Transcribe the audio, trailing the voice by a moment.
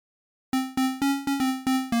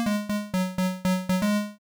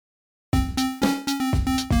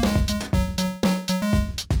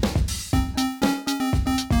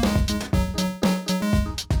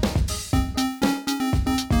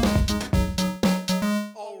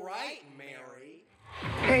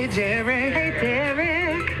Derek. Hey,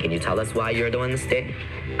 Derek. Can you tell us why you're doing this day?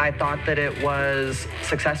 I thought that it was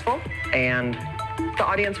successful, and the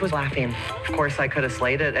audience was laughing. Of course, I could have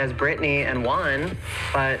slayed it as Britney and won,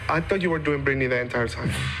 but I thought you were doing Britney the entire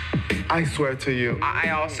time. I swear to you. I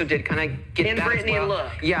also did kind of get in that Britney as well.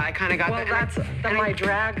 look. Yeah, I kind of got Well, that. that's my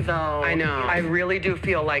drag, though. I know. I really do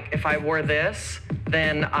feel like if I wore this,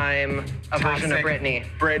 then I'm a version of Britney.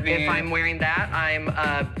 Britney. If I'm wearing that, I'm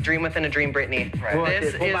a dream within a dream Britney. Right.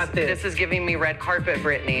 What about this? This is giving me red carpet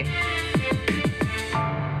Britney.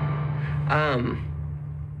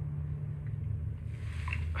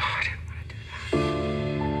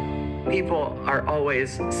 People are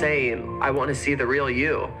always saying, I want to see the real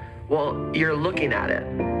you. Well, you're looking at it.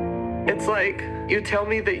 It's like you tell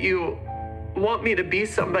me that you want me to be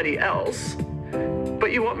somebody else,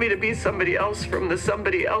 but you want me to be somebody else from the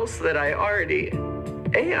somebody else that I already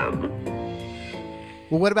am.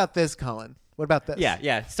 Well, what about this, Colin? What about this?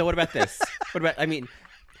 Yeah. So what about this?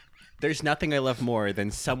 There's nothing I love more than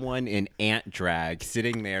someone in ant drag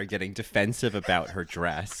sitting there getting defensive about her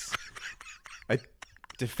dress. A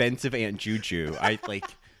defensive Aunt Juju.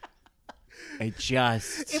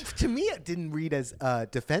 To me, it didn't read as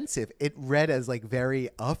defensive. It read as like very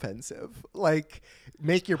offensive. Like,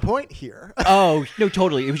 make your point here. Oh no,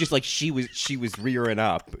 totally. It was just like she was rearing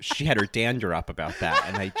up. She had her dander up about that,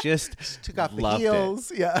 and I just she took off the loved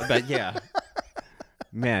heels. it. Yeah, but yeah,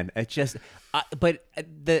 man, it just. But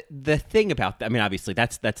the thing about that, I mean, obviously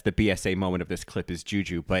that's the BSA moment of this clip is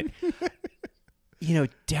Juju, but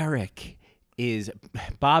Derek is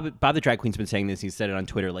Bob the drag queen's been saying this. He said it on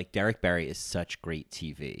Twitter. Like, Derek Barry is such great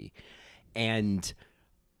TV, and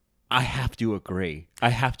I have to agree.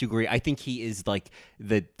 I think he is like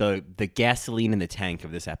the gasoline in the tank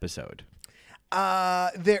of this episode.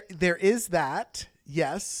 There is that.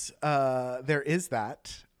 Yes, there is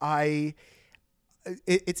that.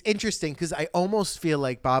 It's interesting because I almost feel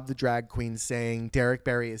like Bob the drag queen saying Derek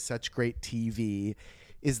Barry is such great TV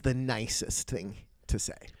is the nicest thing to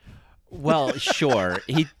say. Well, sure.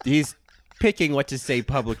 He's picking what to say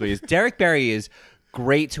publicly. Derek Barry is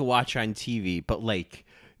great to watch on TV, but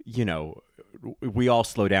we all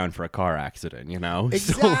slow down for a car accident,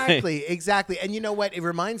 Exactly. And you know what? It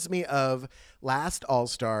reminds me of last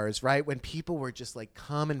All-Stars, right? When people were just like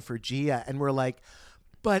coming for Gia and we're like,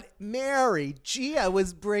 but Mary, Gia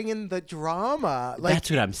was bringing the drama. Like,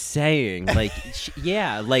 that's what I'm saying. Like,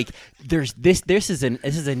 there's this is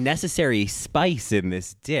a necessary spice in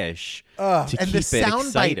this dish to keep it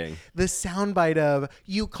exciting. The soundbite of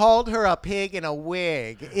 "you called her a pig in a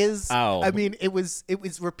wig" is. Oh. I mean, it was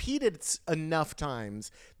repeated enough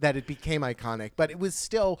times that it became iconic. But it was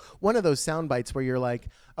still one of those soundbites where you're like,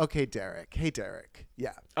 "Okay, Derek. Hey, Derek.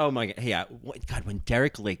 Yeah." Oh my God. Yeah. God, when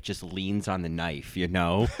Derek Lake just leans on the knife,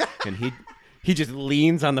 and he just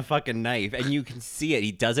leans on the fucking knife, and you can see it.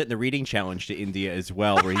 He does it in the reading challenge to India as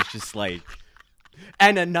well, where he's just like,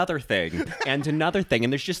 and another thing, and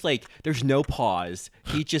there's just like, there's no pause.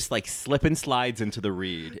 He just like slip and slides into the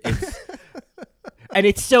read. And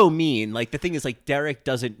it's so mean. Like, the thing is, like, Derek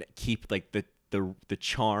doesn't keep like the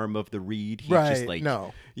charm of the read. He just like,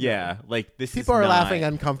 no. Yeah. Like, this People is are not, laughing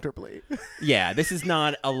uncomfortably. Yeah. This is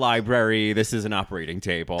not a library. This is an operating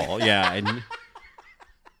table. Yeah.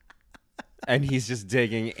 And he's just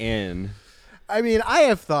digging in. I mean, I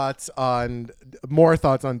have more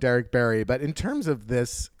thoughts on Derek Barry, but in terms of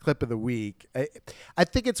this clip of the week, I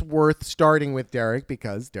think it's worth starting with Derek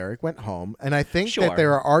because Derek went home. And I think that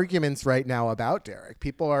there are arguments right now about Derek.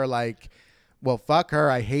 People are like, well, fuck her,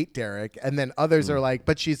 I hate Derek. And then others are like,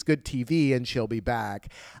 but she's good TV and she'll be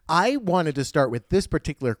back. I wanted to start with this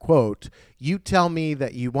particular quote. You tell me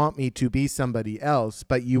that you want me to be somebody else,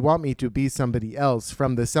 but you want me to be somebody else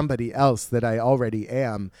from the somebody else that I already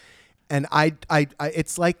am. And I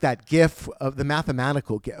it's like that GIF of the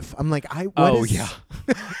mathematical GIF. I'm like,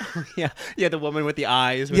 yeah, the woman with the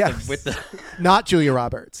eyes, with the not Julia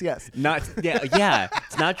Roberts, yes,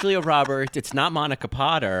 it's not Julia Roberts, it's not Monica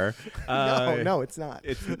Potter. No, it's not.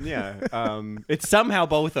 It's somehow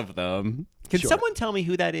both of them. Can someone tell me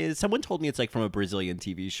who that is? Someone told me it's like from a Brazilian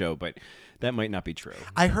TV show, but that might not be true.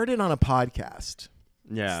 I heard it on a podcast.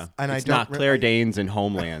 Yeah, and it's not Claire Danes in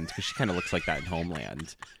Homeland, because she kind of looks like that in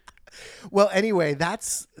Homeland. Well, anyway,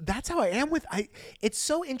 that's how I am with it's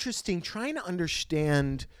so interesting trying to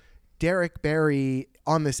understand Derek Barry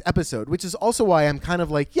on this episode, which is also why I'm kind of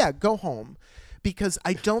like, yeah, go home, because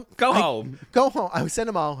I don't go home. I would send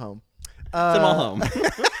them all home. Send them all home.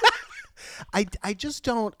 I just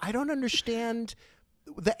don't understand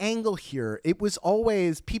the angle here. It was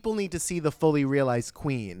always people need to see the fully realized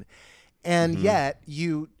queen, and yet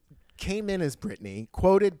you came in as Britney,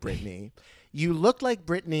 quoted Britney. You looked like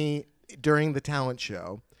Britney during the talent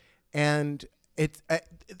show, and it's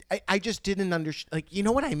I just didn't understand. Like, you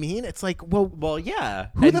know what I mean? It's like, Well, yeah.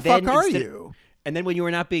 who And the fuck then are you? And then when you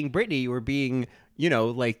were not being Britney, you were being,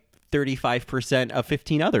 like 35% of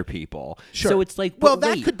 15 other people. Sure. So it's like, well, but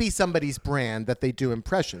that wait. could be somebody's brand that they do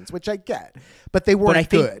impressions, which I get, but they weren't I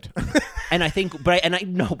think- good. And I think,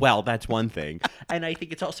 well, that's one thing. And I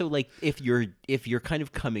think it's also like if you're kind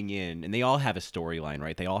of coming in, and they all have a storyline,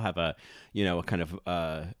 right? They all have a kind of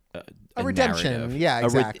a redemption. narrative. Yeah,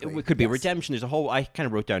 exactly. It could be a Yes. redemption. There's a whole. I kind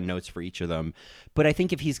of wrote down notes for each of them, but I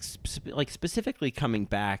think if he's specifically coming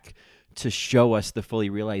back to show us the fully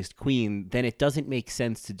realized queen, then it doesn't make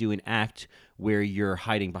sense to do an act where you're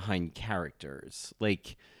hiding behind characters.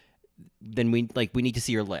 Like, then we need to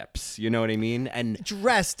see your lips. You know what I mean? And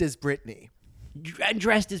Dressed as Britney.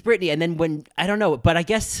 dressed as Britney, and then when I don't know, but I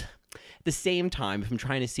guess at the same time, if I'm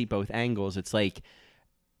trying to see both angles, it's like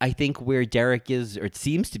I think where Derek is, or it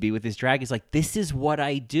seems to be with his drag, is like, this is what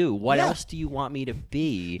I do. What else do you want me to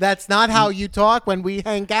be? That's not how you talk when we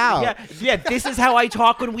hang out. Yeah, this is how I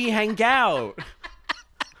talk when we hang out.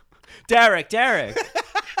 Derek.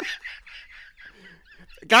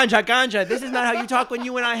 Ganja, this is not how you talk when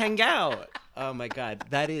you and I hang out. Oh my God,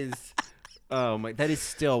 that is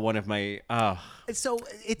still one of my, So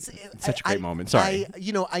it's such a great moment. Sorry.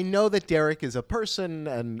 I know that Derek is a person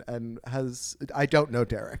and I don't know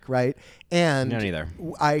Derek, right? And Me neither.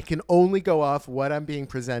 I can only go off what I'm being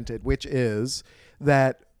presented, which is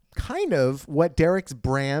that kind of what Derek's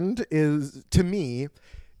brand is to me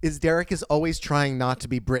is Derek is always trying not to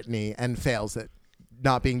be Britney and fails at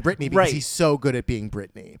not being Britney because Right. he's so good at being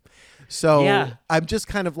Britney. So Yeah. I'm just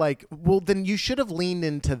kind of like, well, then you should have leaned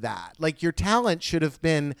into that. Like, your talent should have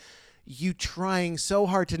been you trying so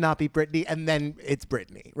hard to not be Britney, and then it's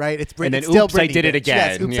Britney, right? It's Britney. And then, it's still oops, I Britney, did it bitch.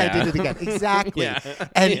 Yes, again. oops, Yeah. I did it again. Exactly. Yeah.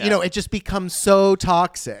 And, Yeah. it just becomes so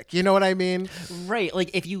toxic. You know what I mean? Right. Like,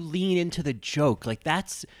 if you lean into the joke, like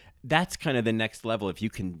that's kind of the next level. If you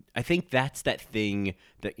can, I think that's that thing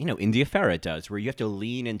that, India Farah does, where you have to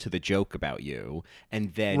lean into the joke about you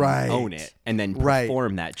and then Right. own it and then Right.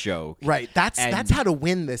 perform that joke. Right. That's And- how to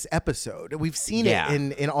win this episode. We've seen Yeah.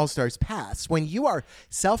 it in All Stars past. When you are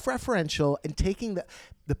self-referential and taking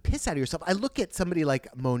the piss out of yourself. I look at somebody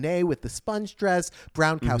like Monet with the sponge dress,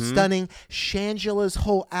 Brown Cow Stunning, Shangela's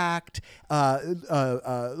whole act,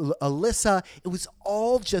 Alyssa. It was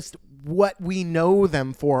all just what we know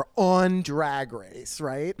them for on Drag Race,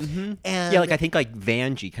 right? And Yeah, like I think like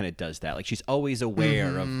Vanjie kind of does that. Like she's always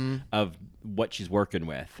aware of what she's working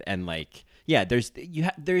with, and like you have to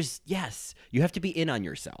be in on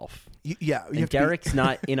yourself. you And have to be- Derek's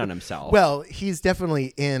not in on himself. well, he's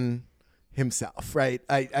definitely in himself, right?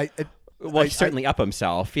 He's certainly up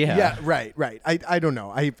himself. Yeah. Yeah, right. I don't know.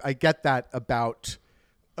 I get that about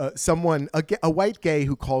someone, a white gay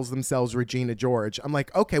who calls themselves Regina George. I'm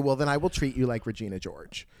like, okay, well then I will treat you like Regina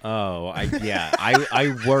George. Oh,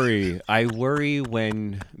 I worry. I worry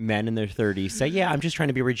when men in their 30s say, "Yeah, I'm just trying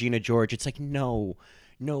to be Regina George." It's like, no,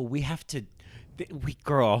 we have to.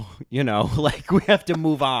 Girl, like we have to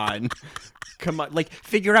move on. Come on, like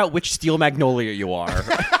figure out which Steel Magnolia you are.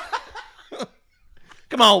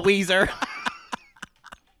 Come on, Weezer.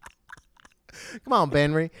 Come on,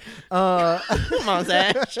 Benry. Come on,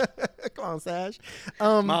 Sash. Come on, Sash.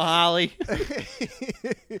 Come on, Holly.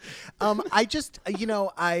 I just,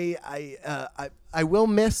 I will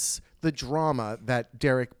miss the drama that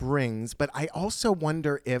Derek brings, but I also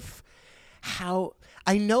wonder how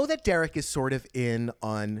I know that Derek is sort of in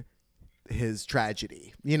on his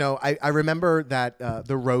tragedy. I remember that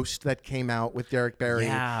the roast that came out with Derek Barry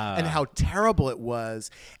and how terrible it was.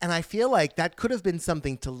 And I feel like that could have been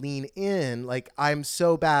something to lean in. Like, I'm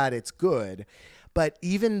so bad, it's good. But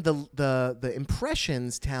even the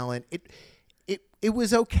impressions talent, it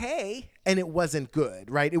was okay and it wasn't good,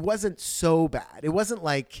 right? It wasn't so bad. It wasn't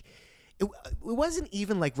like it wasn't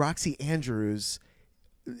even like Roxy Andrews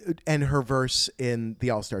and her verse in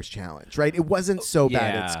the All Stars Challenge, right? It wasn't so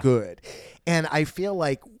bad, it's good. And I feel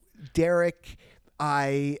like Derek,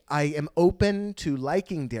 I am open to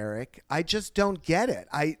liking Derek. I just don't get it.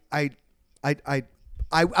 I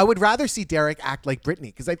would rather see Derek act like Britney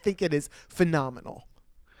because I think it is phenomenal.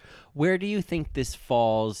 Where do you think this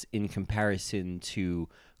falls in comparison to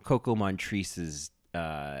Coco Montrese's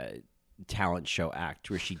talent show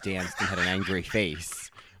act, where she danced and had an angry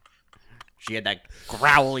face? She had that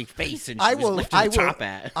growly face, and she was lifting the top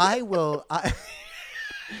hat. I will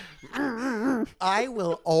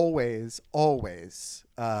always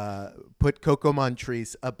put Coco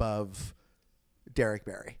Montrese above Derek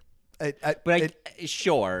Barry.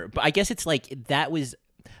 Sure, but I guess it's like that was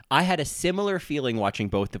I had a similar feeling watching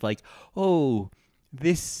both of like, oh,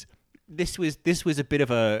 this was a bit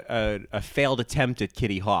of a failed attempt at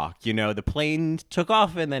Kitty Hawk. You know, the plane took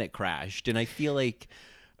off and then it crashed, and I feel like.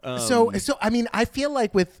 So I mean, I feel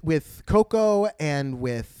like with Coco and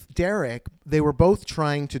with Derek, they were both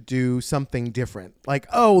trying to do something different. Like,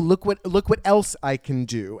 oh, look what else I can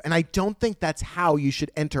do. And I don't think that's how you should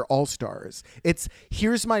enter All Stars. It's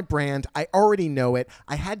here's my brand. I already know it.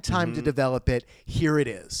 I had time to develop it. Here it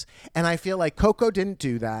is. And I feel like Coco didn't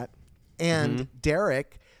do that, and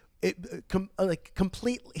Derek,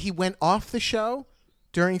 completely, he went off the show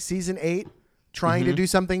during season 8 trying to do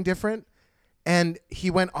something different. And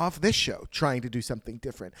he went off this show trying to do something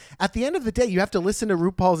different. At the end of the day, you have to listen to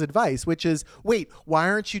RuPaul's advice, which is, wait, why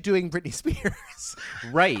aren't you doing Britney Spears?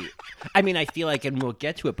 Right. I mean, I feel like, and we'll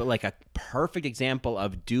get to it, but like a perfect example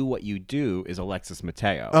of do what you do is Alexis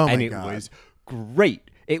Mateo. Oh my and it God. was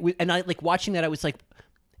great. It was, and I like watching that, I was like,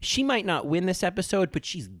 she might not win this episode, but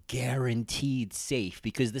she's guaranteed safe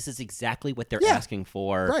because this is exactly what they're asking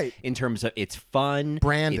for. Right. In terms of it's fun,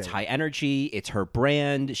 branding, it's high energy, it's her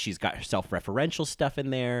brand. She's got her self-referential stuff in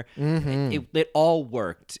there. It all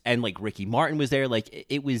worked, and like Ricky Martin was there. Like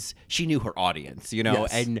it was, she knew her audience, you know,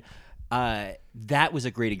 and that was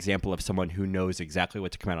a great example of someone who knows exactly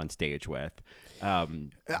what to come out on stage with.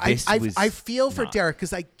 I feel for Derek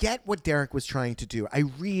because I get what Derek was trying to do. I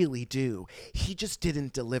really do. He just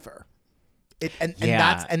didn't deliver.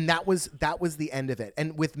 That was the end of it.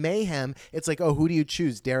 And with Mayhem, it's like, oh, who do you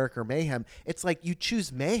choose, Derek or Mayhem? It's like you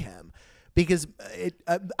choose Mayhem because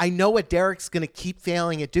I know what Derek's going to keep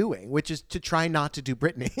failing at doing, which is to try not to do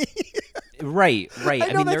Britney. Right.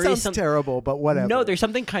 I know that sounds terrible, but whatever. No, there's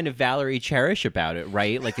something kind of Valerie Cherish about it,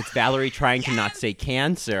 right? Like it's Valerie trying to not say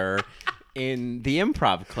cancer in the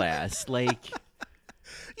improv class, like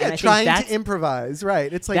trying to improvise,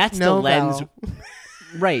 right? It's like that's no the lens, Val.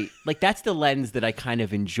 Right? Like that's the lens that I kind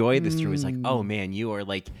of enjoy this through. Is like, oh man, you are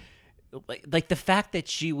like the fact that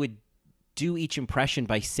she would do each impression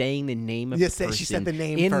by saying the name of the person. She said the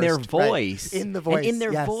name in first, their voice, right. In the voice, and in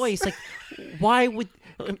their voice. Like, why is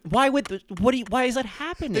that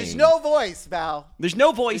happening? There's no voice, Val. There's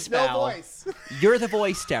no voice, There's Val. no voice. You're the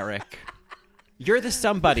voice, Derek. You're the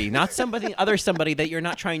somebody, not somebody other somebody that you're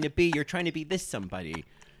not trying to be. You're trying to be this somebody.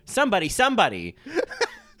 Somebody. Somebody.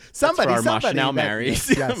 Marshall marries.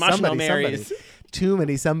 Yes, Marshall marries. Somebody. Too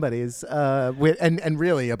many somebodies, and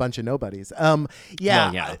really a bunch of nobodies. You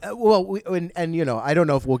know, I don't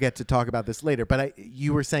know if we'll get to talk about this later, but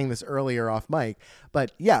you were saying this earlier off mic,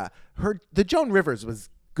 but yeah, the Joan Rivers was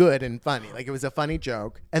good and funny. Like it was a funny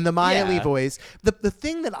joke, and the Maya Lee voice. The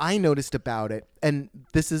thing that I noticed about it, and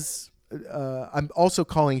this is. I'm also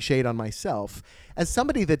calling shade on myself. As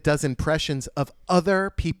somebody that does impressions of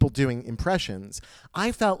other people doing impressions,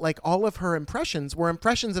 I felt like all of her impressions were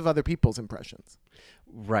impressions of other people's impressions.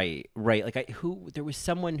 Right. Like there was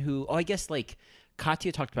someone who, I guess like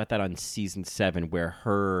Katya talked about that on season 7 where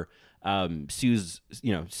her Suze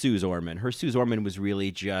Orman. Her Suze Orman was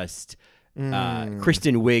really just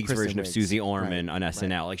Kristen Wiig's version of Susie Orman on SNL.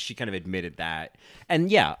 Right. Like she kind of admitted that.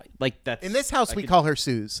 And yeah, like that's in this house we call her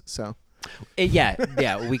Suze, so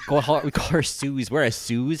yeah, we call her Suze. We're a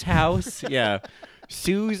Suze house. Yeah.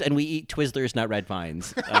 Suze, and we eat Twizzlers, not red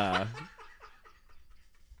vines.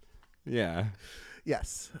 Yeah.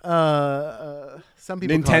 Yes. Some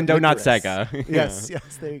people Nintendo, call it not licorice. Sega. Yes.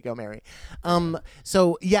 There you go, Mary.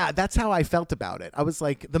 So yeah, that's how I felt about it. I was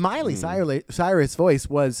like, the Miley Cyrus voice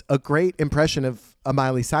was a great impression of a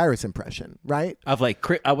Miley Cyrus impression, right? Of like,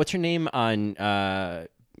 what's her name on the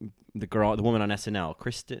woman on SNL,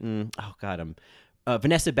 Kristen? Oh God,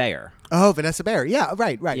 Vanessa Bayer. Oh, Vanessa Bayer. Yeah,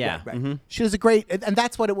 right. Yeah. Right. Mm-hmm. She was a great, and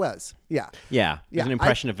that's what it was. Yeah. It was an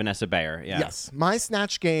impression of Vanessa Bayer. Yeah. Yes. My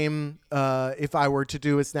Snatch game, if I were to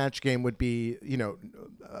do a Snatch game, would be,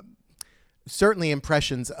 certainly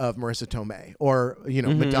impressions of Marissa Tomei or,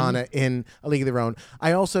 Madonna in A League of Their Own.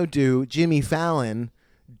 I also do Jimmy Fallon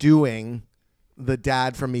doing the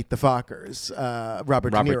dad from Meet the Fockers,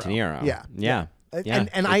 Robert De Niro. Yeah.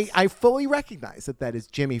 And I fully recognize that is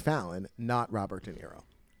Jimmy Fallon, not Robert De Niro.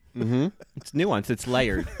 Mm-hmm. It's nuanced. It's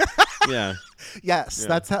layered. Yeah. Yes,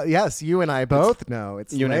 that's how. Yes, you and I both know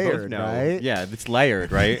it's you layered, and I both know. Right? Yeah, it's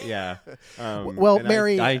layered, right? Yeah. Well,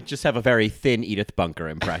 Mary, I just have a very thin Edith Bunker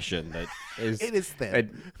impression. That is. It is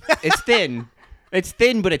thin. It's thin. It's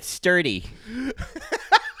thin, but it's sturdy.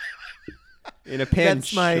 In a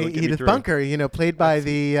pinch. That's my Edith Bunker. Played by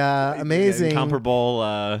the amazing,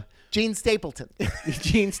 incomparable. Gene Stapleton.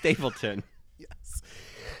 Gene Stapleton. Yes.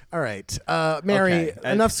 All right. Mary,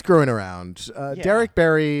 Okay. enough screwing around. Derek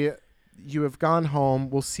Barry, You have gone home.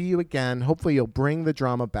 We'll see you again. Hopefully you'll bring the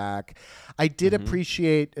drama back. I did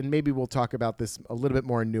appreciate, and maybe we'll talk about this a little bit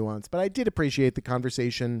more in nuance, but I did appreciate the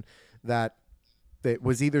conversation that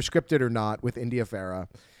was either scripted or not with India Farah.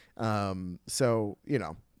 So,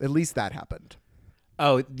 at least that happened.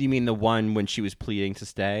 Oh, you mean the one when she was pleading to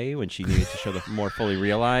stay, when she needed to show the more fully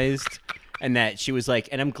realized? And that she was like,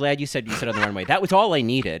 and I'm glad you said on the runway, that was all I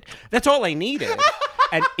needed. That's all I needed.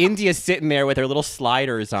 And India's sitting there with her little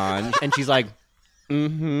sliders on, and she's like,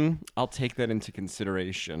 I'll take that into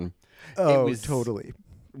consideration. Oh, totally.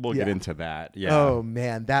 We'll get into that. Yeah. Oh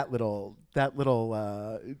man, that little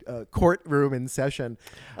courtroom in session.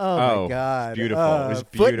 Oh my God. Beautiful. It was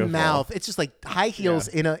beautiful. Foot and mouth. It's just like high heels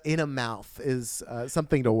in a mouth is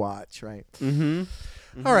something to watch, right?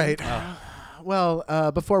 All right.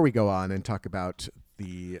 Well, before we go on and talk about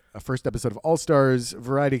the first episode of All Stars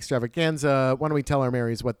Variety Extravaganza, why don't we tell our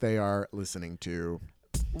Marys what they are listening to?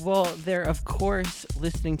 Well, they're, of course,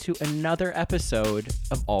 listening to another episode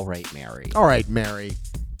of All Right, Mary. All Right, Mary.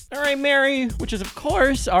 All Right, Mary, which is, of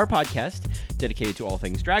course, our podcast dedicated to all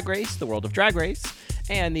things Drag Race, the world of Drag Race,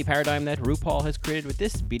 and the paradigm that RuPaul has created with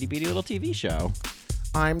this beady little TV show.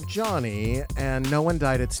 I'm Johnny, and no one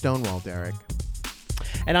died at Stonewall, Derek.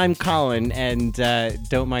 And I'm Colin, and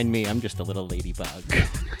don't mind me, I'm just a little ladybug.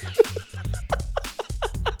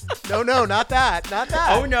 No, not that. Not that.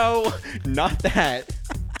 Oh, no, not that.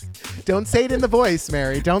 Don't say it in the voice,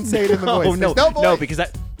 Mary. Don't say it in the voice. No, no voice. No, because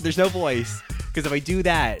there's no voice. Because if I do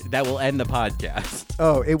that, that will end the podcast.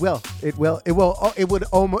 Oh, it will. It will. It will. Oh,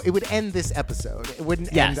 it would end this episode. It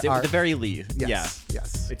wouldn't end at the very least. Yes.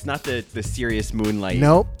 Yes. It's not the serious Moonlight.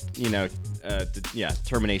 Nope.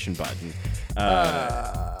 Termination button.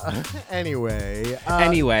 Anyway,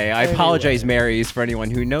 I apologize, Marys, for anyone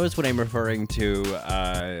who knows what I'm referring to.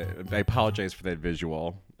 I apologize for that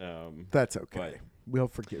visual. That's okay. We'll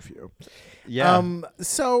forgive you. Yeah.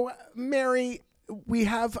 So, Mary, we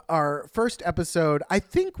have our first episode. I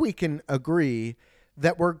think we can agree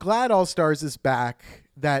that we're glad All Stars is back,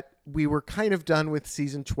 that we were kind of done with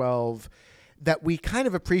season 12, that we kind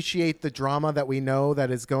of appreciate the drama that we know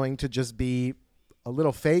that is going to just be a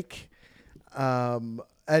little fake. And,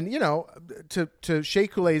 to Shea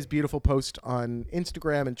Coulee's beautiful post on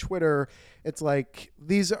Instagram and Twitter, it's like,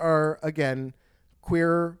 these are, again,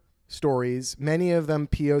 queer stories, many of them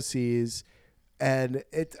POCs, and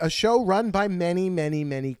it's a show run by many, many,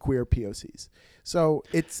 many queer POCs. So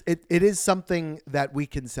it is something that we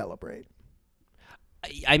can celebrate.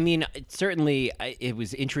 I mean, certainly it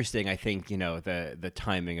was interesting, I think, the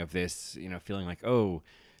timing of this, feeling like, oh,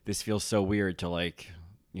 this feels so weird to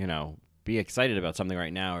be excited about something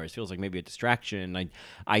right now, or it feels like maybe a distraction.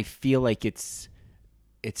 I feel like it's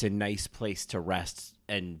a nice place to rest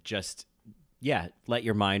and just, let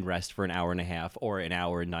your mind rest for an hour and a half or an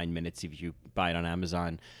hour and 9 minutes if you buy it on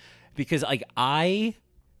Amazon. Because I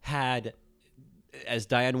had, as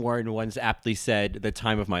Diane Warren once aptly said, the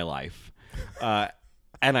time of my life.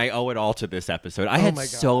 And I owe it all to this episode. I had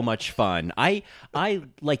so much fun. I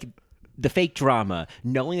like the fake drama,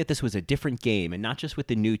 knowing that this was a different game and not just with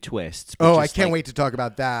the new twists. But I can't wait to talk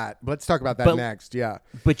about that. Let's talk about that next. Yeah.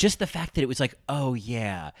 But just the fact that it was like, oh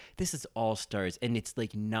yeah, this is All Stars, and it's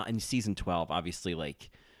like not in season 12. Obviously,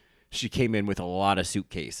 she came in with a lot of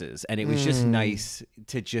suitcases, and it was just nice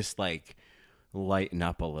to just lighten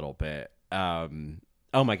up a little bit. Oh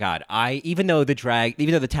my God, even though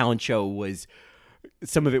the talent show was.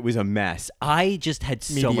 Some of it was a mess. I just had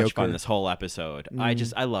so much fun this whole episode. I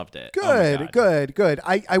loved it. Good.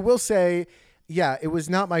 I will say, it was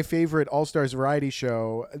not my favorite All-Stars variety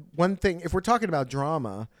show. One thing, if we're talking about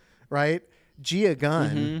drama, right? Gia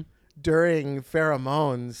Gunn during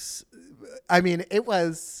Pheromones, I mean, it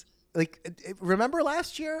was remember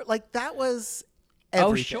last year? That was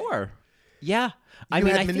everything. Oh, sure. Yeah. You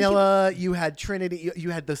had Manila, you had Trinity,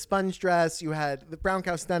 you had the sponge dress, you had the brown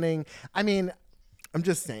cow stunning. I mean, I'm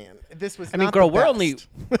just saying, this was. Not girl, the best.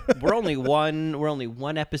 we're only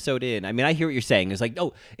one episode in. I mean, I hear what you're saying. It's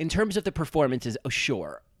in terms of the performances,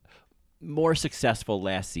 sure, more successful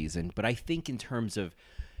last season. But I think in terms of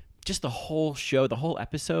just the whole show, the whole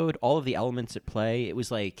episode, all of the elements at play, it was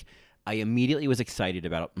I immediately was excited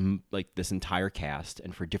about this entire cast,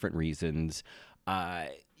 and for different reasons.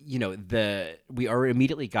 We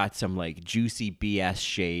immediately got some juicy BS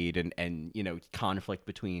shade and conflict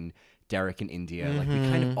between Derek and India. We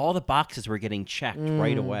kind of all the boxes were getting checked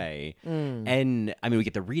right away. And I mean, we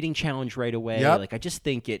get the reading challenge right away. Yep. I just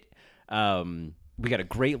think it we got a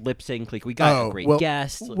great lip sync. We got a great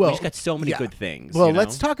guest. We just got so many good things. Well,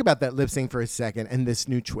 let's talk about that lip sync for a second and this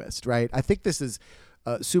new twist, right? I think this is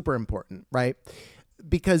super important, right?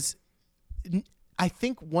 Because I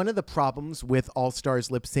think one of the problems with All Stars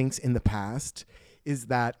lip syncs in the past is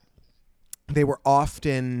that they were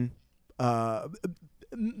often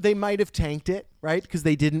they might have tanked it, right? Because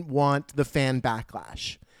they didn't want the fan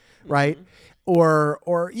backlash, right?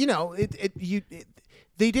 Or you know,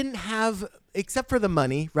 they didn't have, except for the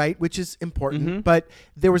money, right, which is important, but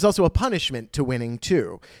there was also a punishment to winning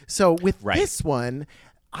too. So with this one,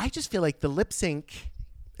 I just feel like the lip sync,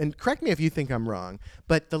 and correct me if you think I'm wrong,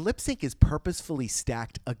 but the lip sync is purposefully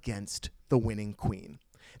stacked against the winning queen.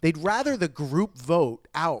 They'd rather the group vote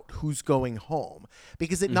out who's going home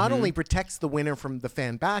because it not only protects the winner from the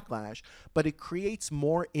fan backlash, but it creates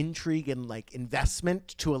more intrigue and like investment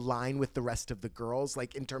to align with the rest of the girls,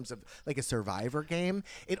 like in terms of like a Survivor game.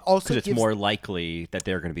 It also because it's more likely that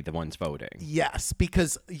they're going to be the ones voting. Yes,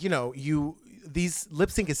 because you know these lip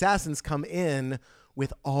sync assassins come in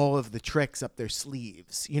with all of the tricks up their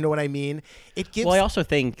sleeves. You know what I mean? It gives. Well, I also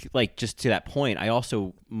think, like, just to that point,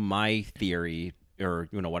 my theory, or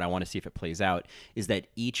you know what I want to see if it plays out, is that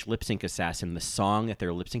each lip sync assassin, the song that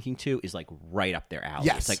they're lip syncing to is like right up their alley.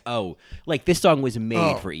 Yes. It's like, oh, like this song was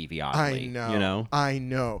made for Evie Oddly. I know. You know? I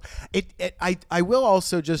know. I will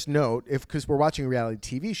also just note, because we're watching a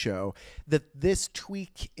reality TV show, that this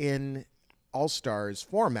tweak in All Stars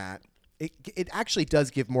format, it actually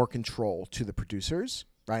does give more control to the producers,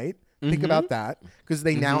 right? Think about that, because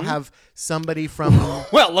they now have somebody from.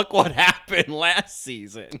 Well, look what happened last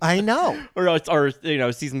season. I know, or you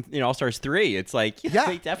know, season All Stars 3. It's like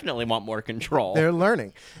they definitely want more control. They're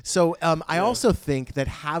learning. So I also think that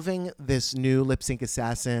having this new lip sync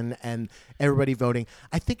assassin and everybody voting,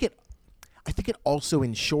 I think it also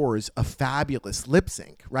ensures a fabulous lip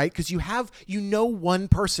sync, right? Because one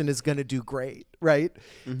person is going to do great, right?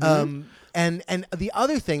 And the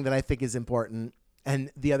other thing that I think is important,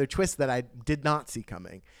 and the other twist that I did not see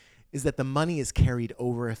coming, is that the money is carried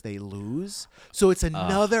over if they lose. So it's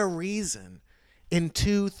another reason in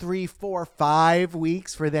 2, 3, 4, 5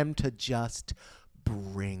 weeks for them to just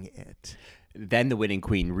bring it. Then the winning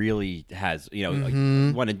queen really has, you know,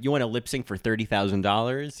 you want to lip sync for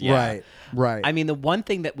 $30,000, yeah, right. I mean, the one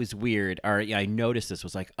thing that was weird, or I noticed this,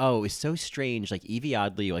 was like, oh, it's so strange. Like Evie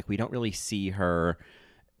Oddly, like we don't really see her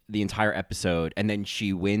the entire episode, and then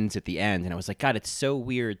she wins at the end, and I was like, God, it's so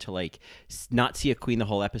weird to like not see a queen the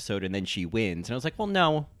whole episode, and then she wins, and I was like, well,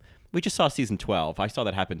 no. We just saw season 12. I saw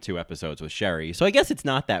that happen 2 episodes with Sherry, so I guess it's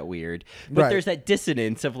not that weird. But there's that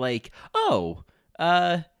dissonance of like, oh,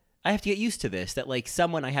 I have to get used to this, that like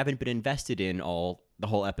someone I haven't been invested in the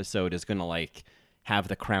whole episode is gonna like have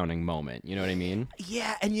the crowning moment. You know what I mean?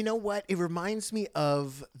 Yeah, and you know what? It reminds me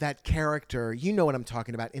of that character. You know what I'm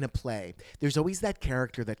talking about in a play. There's always that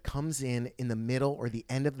character that comes in the middle or the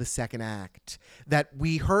end of the second act that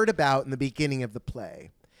we heard about in the beginning of the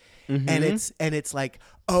play. And it's like,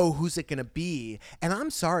 oh, who's it gonna be? And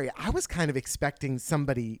I'm sorry, I was kind of expecting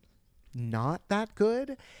somebody not that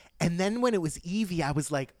good. And then when it was Evie, I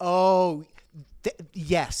was like, oh,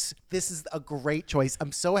 yes, this is a great choice.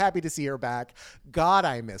 I'm so happy to see her back. God,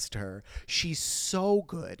 I missed her. She's so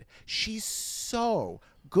good. She's so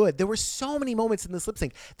good. There were so many moments in this lip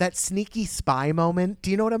sync. That sneaky spy moment.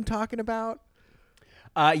 Do you know what I'm talking about?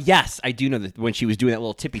 Yes, I do know that when she was doing that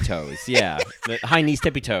little tippy toes. Yeah, the high knees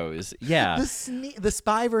tippy toes. Yeah. The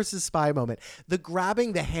spy versus spy moment. The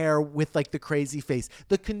grabbing the hair with like the crazy face.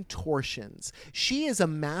 The contortions. She is a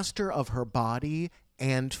master of her body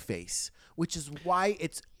and face, which is why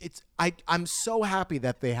I'm so happy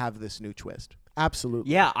that they have this new twist.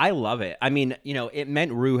 Absolutely. Yeah, I love it. I mean, you know, it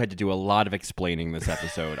meant Rue had to do a lot of explaining this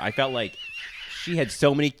episode. I felt like she had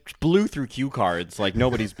so many, blew through cue cards like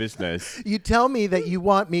nobody's business. You tell me that you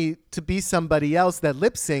want me to be somebody else that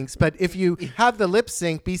lip syncs, but if you have the lip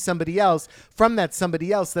sync be somebody else from that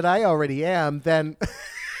somebody else that I already am, then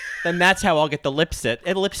then that's how I'll get the lipstick,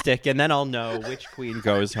 and then I'll know which queen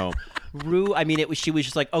goes home. Rue, I mean, she was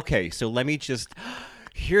just like, okay, so let me just.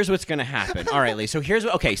 Here's what's going to happen. All right, Lee. So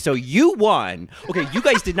so you won. Okay, you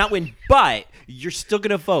guys did not win, but you're still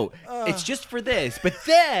going to vote. It's just for this. But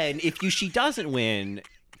then if she doesn't win,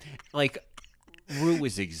 like Rue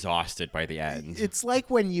was exhausted by the end. It's like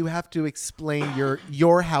when you have to explain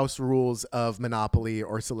your house rules of Monopoly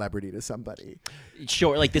or Celebrity to somebody.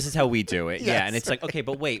 Sure, like this is how we do it. Yes, yeah, and it's like, okay,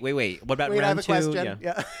 but wait. What about round round I have a 2? question.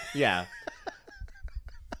 Yeah. Yeah.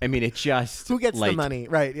 I mean, it just who gets the money,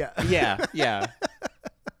 right? Yeah. Yeah.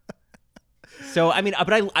 So I mean,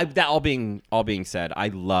 but that all being said, I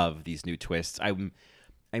love these new twists. I'm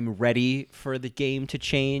ready for the game to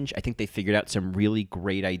change. I think they figured out some really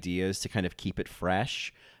great ideas to kind of keep it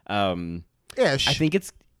fresh. I think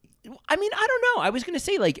it's. I mean, I don't know. I was gonna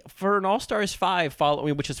say like for an All Stars 5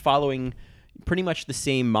 following pretty much the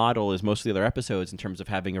same model as most of the other episodes in terms of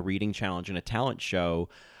having a reading challenge and a talent show,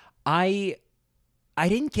 I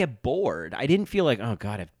didn't get bored. I didn't feel like, oh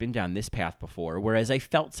God, I've been down this path before. Whereas I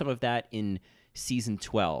felt some of that in season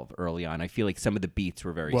 12 early on. I feel like some of the beats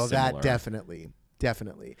were very similar. That definitely.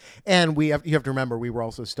 And you have to remember, we were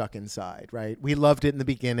also stuck inside, right? We loved it in the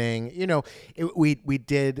beginning. It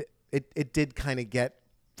did kind of get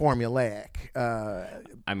formulaic.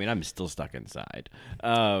 I mean, I'm still stuck inside,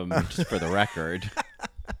 just for the record.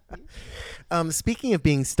 Speaking of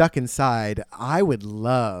being stuck inside, I would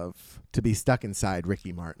love to be stuck inside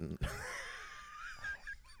Ricky Martin.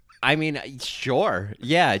 I mean, sure.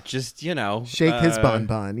 Yeah, just, shake his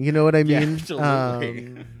bonbon. You know what I mean? Yeah,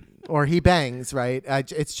 absolutely. Or he bangs, right?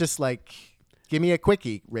 It's just like, give me a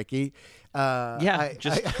quickie, Ricky.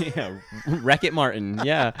 Wreck-It Martin.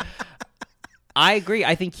 Yeah. I agree.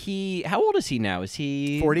 I think how old is he now? Is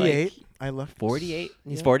he 48? I love 48.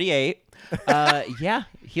 He's 48. Yeah,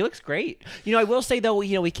 he looks great. I will say though,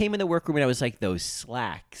 we came in the workroom and I was like, those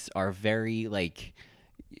slacks are very like,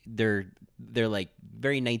 they're like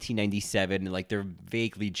very 1997, like they're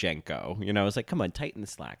vaguely Jenko. I was like, come on, tighten the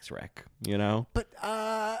slacks, Rick. But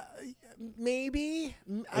maybe.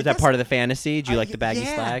 Was that part of the fantasy? Do you like the baggy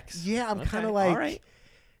slacks? Yeah, I'm kind of like, all right.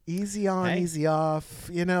 Easy on, easy off,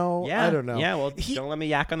 Yeah. I don't know. Yeah, well, don't let me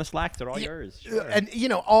yak on the slacks. They're all yours. Sure. And,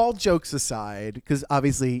 all jokes aside, because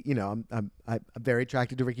obviously, I'm very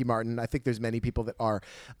attracted to Ricky Martin. I think there's many people that are.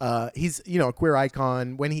 He's, a queer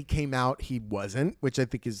icon. When he came out, he wasn't, which I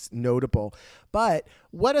think is notable. But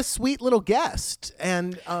what a sweet little guest.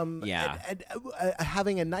 And,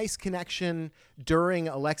 having a nice connection during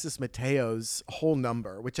Alexis Mateo's whole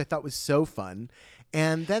number, which I thought was so fun.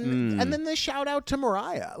 And then the shout out to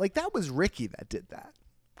Mariah. Like, that was Ricky that did that.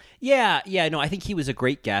 Yeah, no, I think he was a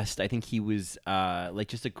great guest. I think he was like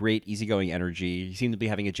just a great easygoing energy. He seemed to be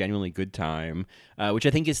having a genuinely good time, which I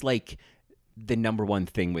think is like the number one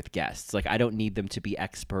thing with guests. Like, I don't need them to be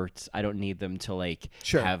experts. I don't need them to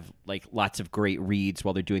have like lots of great reads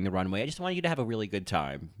while they're doing the runway. I just want you to have a really good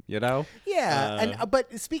time, Yeah.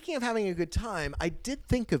 But speaking of having a good time, I did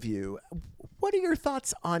think of you. What are your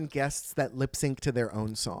thoughts on guests that lip sync to their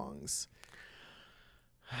own songs?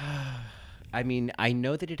 I mean, I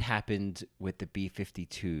know that it happened with the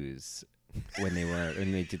B-52s when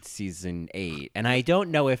they did season 8, and I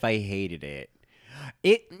don't know if I hated it.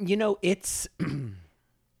 It's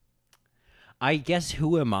I guess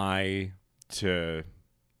who am I to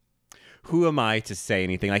say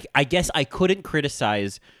anything? Like, I guess I couldn't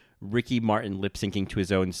criticize Ricky Martin lip syncing to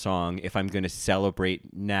his own song if I'm going to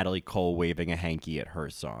celebrate Natalie Cole waving a hanky at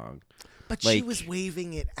her song. But she was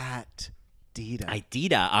waving it at Dita. I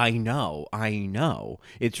know.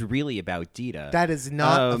 It's really about Dita. That is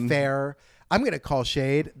not a fair. I'm going to call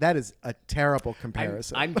shade. That is a terrible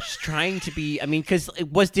comparison. I'm just trying to be. I mean, because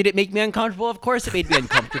did it make me uncomfortable? Of course, it made me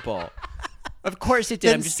uncomfortable. Of course, it did.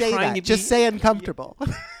 Then I'm just say trying that. to just say uncomfortable.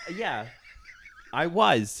 Yeah. I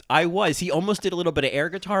was. He almost did a little bit of air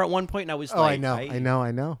guitar at one point, and I was like, I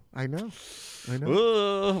know.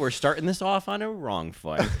 We're starting this off on a wrong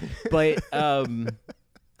foot. But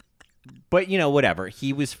whatever.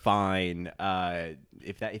 He was fine.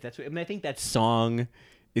 If that's what, I mean, I think that song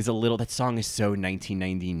is so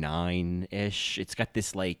 1999-ish. It's got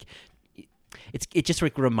this like, it just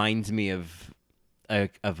like reminds me of a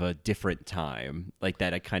different time, like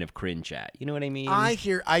that I kind of cringe at. You know what I mean? I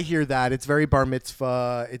hear that. It's very bar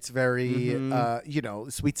mitzvah. It's very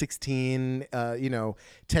Sweet 16.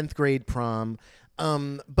 10th grade prom.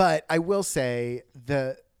 But I will say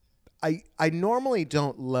I normally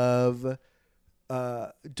don't love lip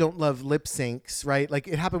syncs, right? Like,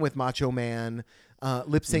 it happened with Macho Man.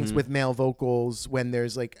 Lip syncs with male vocals when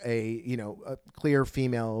there's like a clear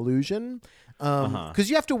female illusion. Because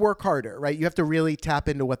you have to work harder, right? You have to really tap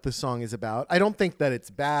into what the song is about. I don't think that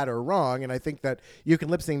it's bad or wrong, and I think that you can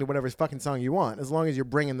lip sync to whatever fucking song you want, as long as you're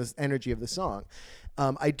bringing this energy of the song.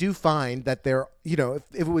 I do find that if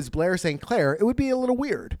it was Blair St. Clair, it would be a little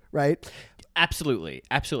weird, right? Absolutely.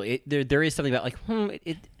 There is something about like,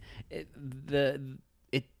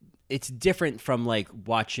 it's different from like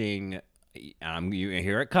watching.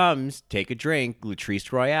 Here it comes. Take a drink.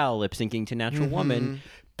 Latrice Royale lip syncing to Natural Woman.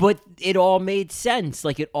 But it all made sense.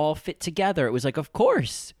 Like, it all fit together. It was like, of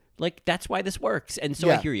course. Like, that's why this works. And so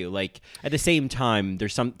I hear you. Like, at the same time,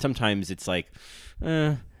 there's sometimes it's like,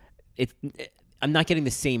 I'm not getting the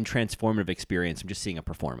same transformative experience. I'm just seeing a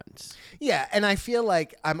performance. Yeah, and I feel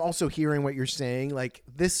like I'm also hearing what you're saying. Like,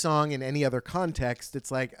 this song in any other context, it's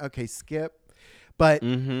like, okay, skip. But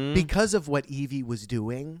because of what Evie was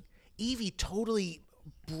doing, Evie totally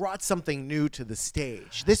brought something new to the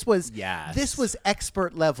stage. This was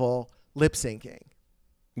expert level lip syncing.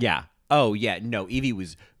 Yeah. Oh yeah. No, Evie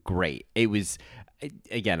was great. It was,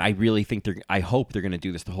 again, I really think I hope they're going to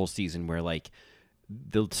do this the whole season where like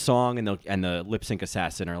the song and the lip sync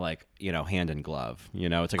assassin are like, hand in glove.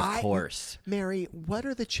 It's like a course. Mary, what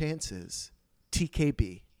are the chances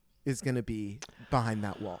TKB is going to be behind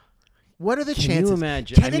that wall? What are the chances? Can you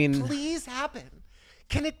imagine? Can it please happen?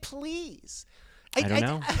 Can it please? I don't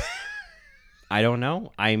know. I don't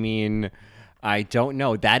know. I mean, I don't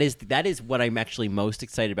know. That is what I'm actually most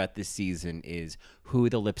excited about this season is who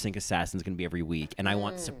the lip sync assassin is going to be every week, and I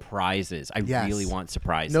want surprises. I really want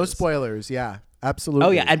surprises. No spoilers. Yeah, absolutely.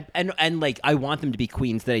 Oh yeah, and like I want them to be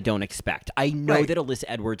queens that I don't expect. I know that Alyssa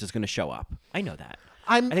Edwards is going to show up. I know that.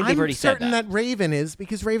 I think they've already said certain that Raven is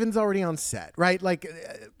because Raven's already on set, right? Like,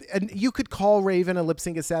 and you could call Raven a lip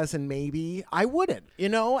sync assassin, maybe. I wouldn't.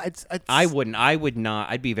 It's I wouldn't. I would not.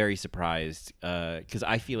 I'd be very surprised because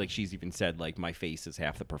I feel like she's even said like my face is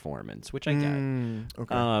half the performance, which I get.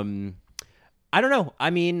 Okay. I don't know. I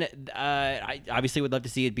mean, I obviously would love to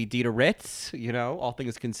see it be Dita Ritz. All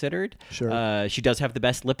things considered. Sure. She does have the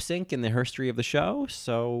best lip sync in the history of the show,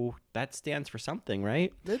 so that stands for something,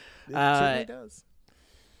 right? It certainly does.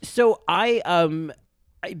 So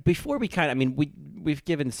before we we've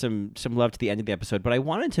given some love to the end of the episode, but I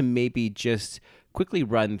wanted to maybe just quickly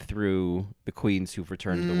run through the queens who've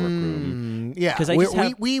returned to the workroom. Yeah, because we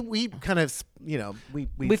kind of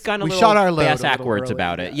we've gone a little shot our load bass backwards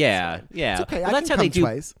about it. Yeah. It's okay. Well, that's how they do.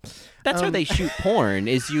 Twice. That's how they shoot porn.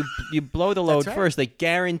 Is you blow the load right. first. They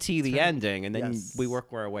guarantee the ending, and then we work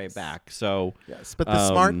our way back. So yes, but the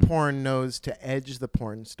smart porn knows to edge the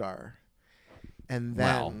porn star. And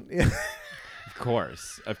then, of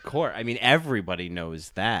course. I mean, everybody knows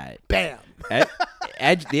that. Bam.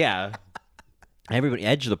 Edge, yeah. Everybody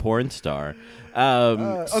edge the porn star.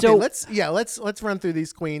 Okay, so let's run through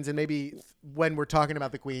these queens, and maybe when we're talking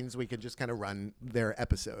about the queens, we can just kind of run their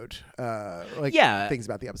episode, things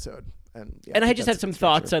about the episode. And I just had some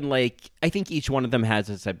thoughts on I think each one of them has,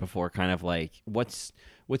 as I said before, kind of like what's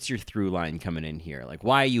your through line coming in here? Like,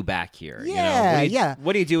 why are you back here? Yeah,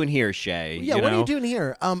 What are you doing here, Shay? Yeah, what are you doing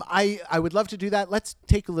here? I would love to do that. Let's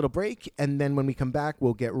take a little break, and then when we come back,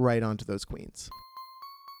 we'll get right onto those queens.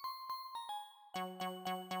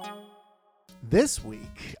 This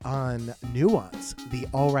week on Nuance, the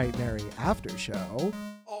All Right Mary after show.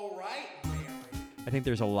 All right, Mary. I think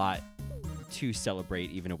there's a lot to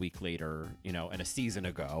celebrate even a week later, and a season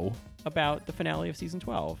ago about the finale of season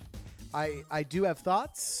 12. I do have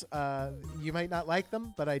thoughts. You might not like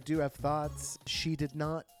them, but I do have thoughts. She did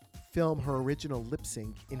not film her original lip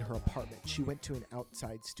sync in her apartment. She went to an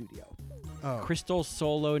outside studio. Crystal's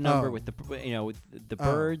solo number with the with the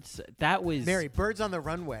birds. That was Mary, birds on the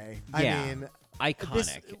runway. Yeah, I mean,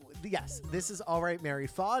 iconic. This is All Right Mary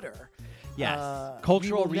fodder. Yes,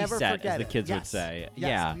 cultural reset, as the kids would Yes. say. Yes,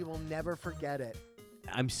 yeah, we will never forget it.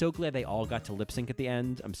 I'm so glad they all got to lip sync at the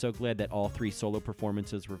end. I'm so glad that all 3 solo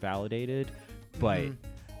performances were validated, but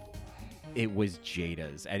it was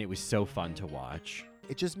Jada's, and it was so fun to watch.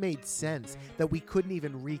 It just made sense that we couldn't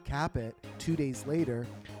even recap it 2 days later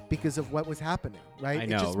because of what was happening, right? I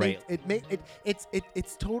know, right?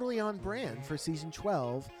 It's totally on brand for season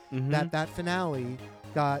 12 that finale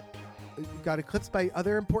got eclipsed by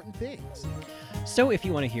other important things. So if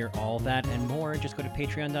you want to hear all that and more, just go to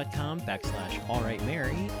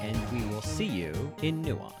patreon.com/allrightmary, and we will see you in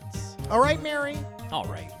Nuance. All right, Mary. All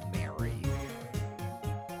right, Mary.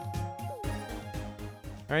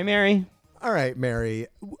 All right, Mary. All right, Mary.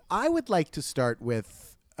 I would like to start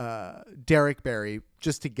with Derek Barry,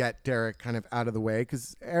 just to get Derek kind of out of the way,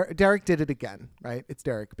 because Derek did it again, right? It's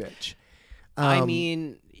Derek, bitch. I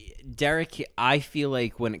mean, Derek, I feel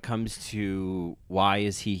like when it comes to why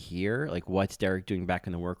is he here, like what's Derek doing back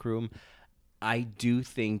in the workroom, I do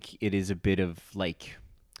think it is a bit of like,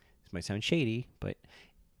 this might sound shady, but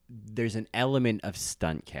there's an element of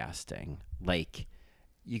stunt casting. Like,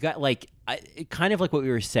 you got like, kind of like what we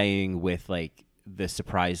were saying with like the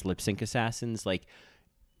surprise lip sync assassins, like,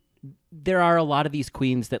 there are a lot of these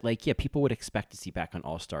queens that, like, yeah, people would expect to see back on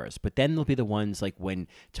All Stars, but then there'll be the ones like when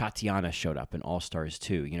Tatiana showed up in All Stars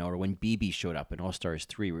 2, or when BB showed up in All Stars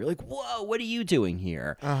 3, where you're like, whoa, what are you doing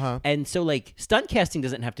here? And so, like, stunt casting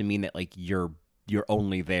doesn't have to mean that, like, you're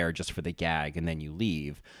only there just for the gag and then you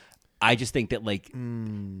leave. I just think that, like,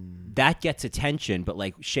 that gets attention, but,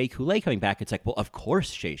 like, Shea Coulee coming back, it's like, well, of course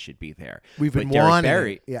Shea should be there. We've been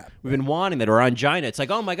wanting We've been wanting that. Or Angina, it's like,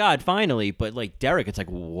 oh, my God, finally. But, like, Derek, it's like,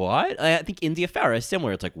 what? I think India Farah is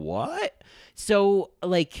similar. It's like, what? So,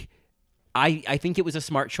 like, I think it was a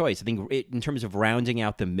smart choice. I think in terms of rounding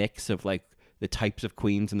out the mix of, like, the types of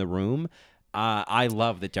queens in the room, I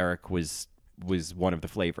love that Derek was was one of the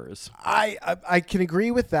flavors. I can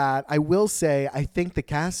agree with that. I will say I think the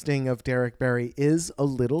casting of Derek Barry is a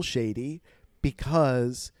little shady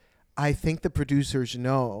because I think the producers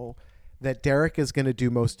know that Derek is going to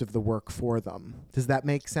do most of the work for them. Does that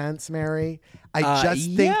make sense, Mary? I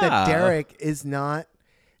just think that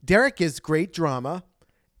Derek is great drama,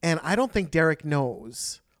 and I don't think Derek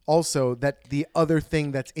knows also that the other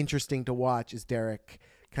thing that's interesting to watch is Derek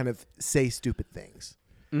kind of say stupid things.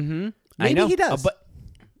 Mm-hmm. Maybe he does. But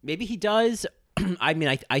maybe he does. I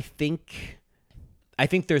mean, I think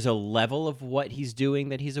there's a level of what he's doing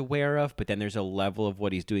that he's aware of, but then there's a level of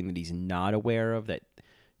what he's doing that he's not aware of that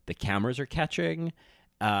the cameras are catching.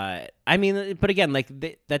 I mean, but again, like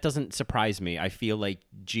that doesn't surprise me. I feel like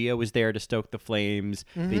Gia was there to stoke the flames.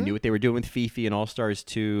 Mm-hmm. They knew what they were doing with Fifi and All Stars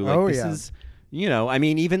 2. Like, this is, I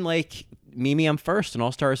mean, even like Mimi, I'm First and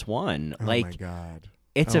All Stars 1. Oh like, my God.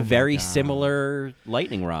 It's a very similar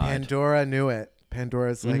lightning rod. Pandora knew it.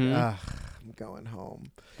 Pandora's like, ugh, I'm going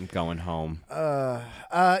home.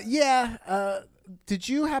 Did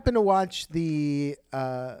you happen to watch there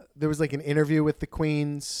was like an interview with the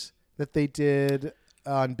queens that they did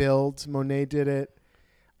on Build? Monet did it.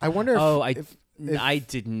 I wonder if I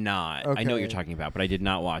did not. Okay. I know what you're talking about, but I did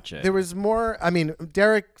not watch it. There was more. I mean,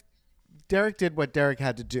 Derek did what Derek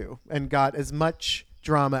had to do and got as much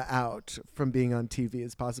drama out from being on TV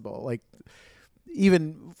as possible. Like,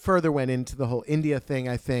 even further went into the whole India thing.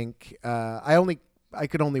 I think I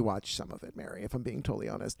could only watch some of it, Mary, if I'm being totally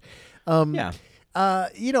honest. Not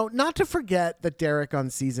to forget that Derek on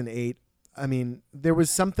season 8. I mean, there was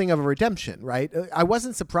something of a redemption, right? I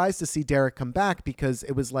wasn't surprised to see Derek come back because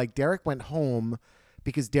it was like Derek went home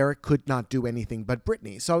because Derek could not do anything but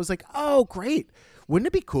Britney. So I was like, oh, great. Wouldn't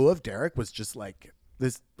it be cool if Derek was just like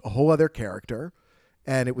a whole other character?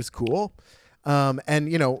 And it was cool.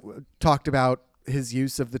 And, talked about his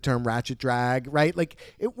use of the term ratchet drag, right? Like,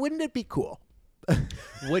 wouldn't it be cool?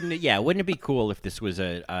 Wouldn't it be cool if this was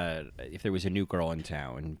if there was a new girl in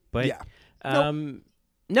town? But yeah.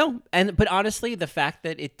 No, but honestly, the fact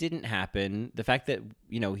that it didn't happen, the fact that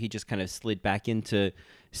he just kind of slid back into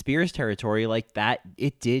Spears territory like that,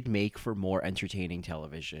 it did make for more entertaining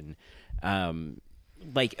television. I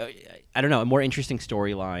don't know, a more interesting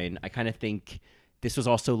storyline. I kind of think this was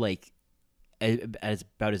also like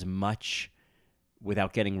about as much,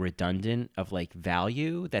 without getting redundant, of like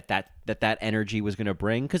value that energy was going to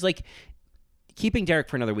bring, because like keeping Derek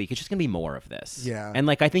for another week, it's just gonna be more of this. Yeah. And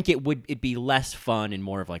like I think it'd be less fun and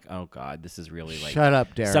more of like, oh God, this is really like, shut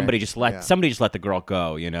up, Derek. Somebody just let the girl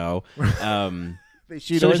go, They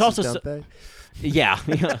shoot so her, there's also don't they? Yeah.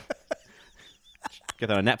 Get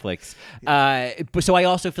that on Netflix. But so I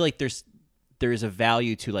also feel like there's a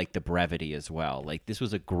value to like the brevity as well. Like this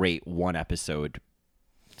was a great one episode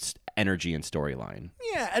energy and storyline.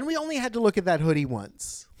 Yeah, and we only had to look at that hoodie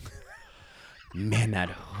once. Man, that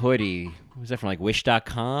hoodie. Was that from like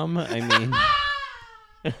Wish.com? I mean,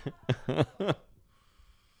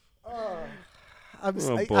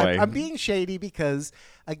 I'm being shady because,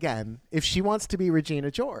 again, if she wants to be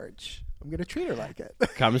Regina George, I'm going to treat her like it.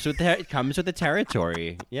 Comes with the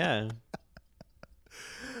territory. Yeah.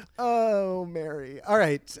 Oh, Mary. All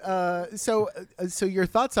right. So your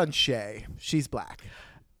thoughts on Shay? She's black.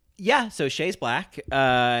 Yeah. So Shay's black.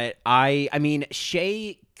 I mean,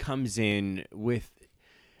 Shay comes in with.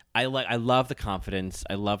 I love the confidence.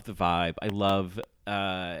 I love the vibe. I love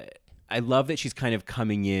that she's kind of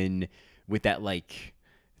coming in with that, like,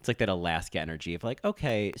 it's like that Alaska energy of like,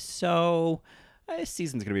 okay, so this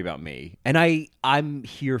season's gonna be about me, and I'm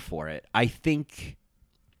here for it. I think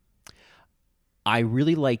I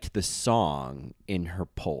really liked the song in her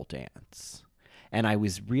pole dance, and I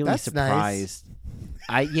was really surprised.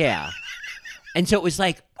 Nice. And so it was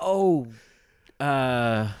like, oh,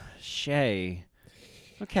 Shay.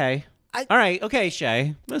 Okay. All right. Okay,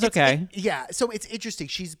 Shay. That's okay. So it's interesting.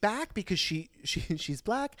 She's back because she's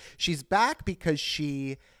black. She's back because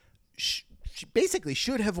she basically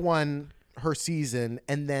should have won her season,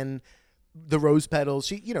 and then the rose petals.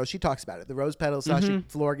 She talks about it. The rose petals. Sasha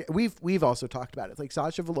Velour. We've also talked about it. It's like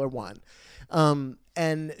Sasha Velour won,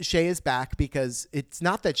 and Shay is back because it's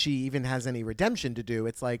not that she even has any redemption to do.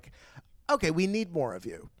 It's like, okay, we need more of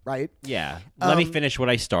you, right? Yeah. Let me finish what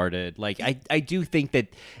I started. Like, I do think that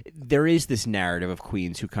there is this narrative of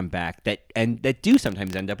queens who come back that do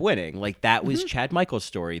sometimes end up winning. Like, that was Chad Michael's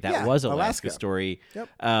story. That was Alaska's story. Yep.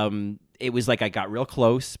 It was like I got real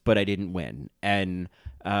close, but I didn't win. And,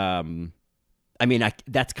 I mean,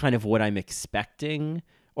 that's kind of what I'm expecting,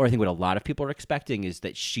 or I think what a lot of people are expecting, is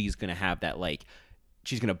that she's going to have that, like,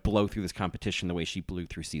 she's going to blow through this competition the way she blew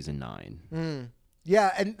through season 9.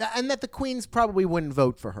 Yeah, and that the queens probably wouldn't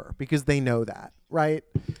vote for her because they know that, right?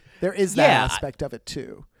 There is that aspect of it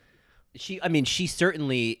too. She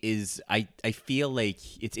certainly is. I feel like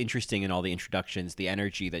it's interesting in all the introductions. The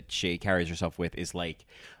energy that Shay carries herself with is like,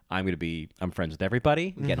 I'm friends with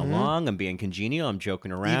everybody. I'm getting along. I'm being congenial. I'm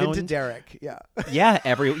joking around. Even to Derek, yeah. Yeah,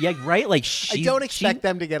 right. Like I don't expect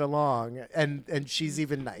them to get along, and she's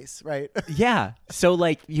even nice, right? Yeah. So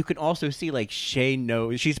like you can also see like Shay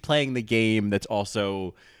knows she's playing the game that's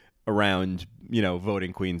also around,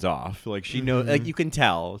 voting queens off. Like she knows, like you can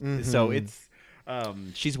tell. So it's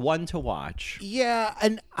she's one to watch. Yeah,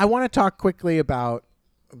 and I want to talk quickly about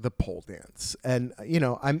the pole dance. And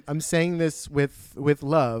I'm saying this with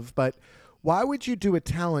love, but why would you do a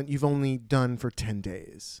talent you've only done for 10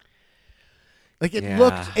 days? Like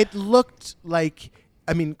it looked like,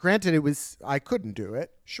 I mean, granted I couldn't do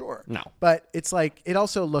it, sure. No. But it's like it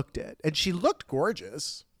also looked it. And she looked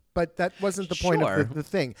gorgeous, but that wasn't the point of the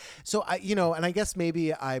thing. So and I guess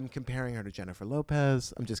maybe I'm comparing her to Jennifer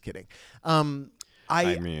Lopez. I'm just kidding. But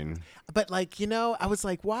I was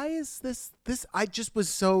like, why is this? I just was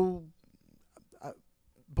so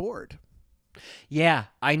bored. Yeah,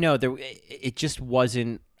 I know. It just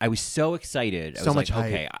wasn't. I was so excited. So much hype.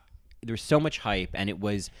 Okay, there was so much hype, and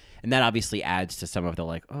that obviously adds to some of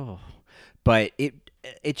the but it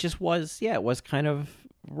just was. Yeah, it was kind of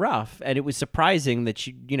rough, and it was surprising that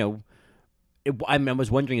I was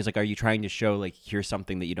wondering, is like, are you trying to show like here's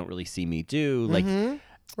something that you don't really see me do, like. Mm-hmm.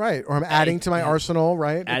 Right, or I'm adding to my arsenal,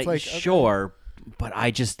 right? It's like sure, but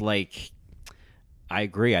I just I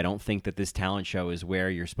agree. I don't think that this talent show is where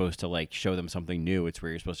you're supposed to like show them something new. It's where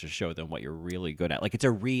you're supposed to show them what you're really good at. Like it's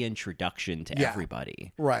a reintroduction to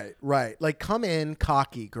everybody. Right. Like come in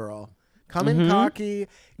cocky, girl. Come in cocky.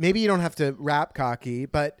 Maybe you don't have to rap cocky,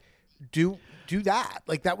 but do that.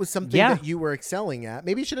 Like that was something that you were excelling at.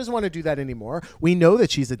 Maybe she doesn't want to do that anymore. We know that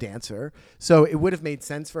she's a dancer, so it would have made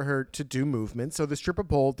sense for her to do movement. So the stripper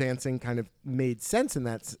pole dancing kind of made sense in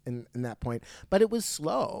that point, but it was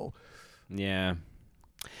slow. Yeah,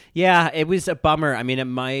 it was a bummer. I mean,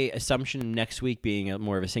 my assumption next week being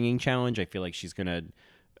more of a singing challenge, I feel like she's gonna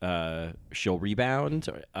she'll rebound,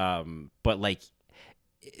 but like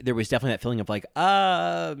there was definitely that feeling of like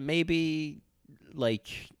maybe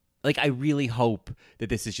like I really hope that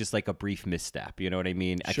this is just like a brief misstep. You know what I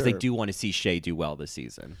mean? Because I do want to see Shay do well this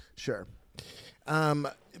season. Sure.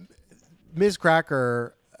 Ms.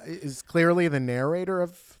 Cracker is clearly the narrator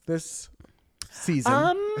of this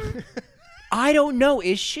season. I don't know.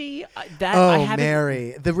 Is she?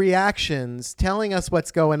 Mary, the reactions telling us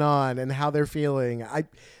what's going on and how they're feeling.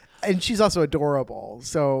 And she's also adorable.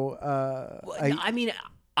 So I mean.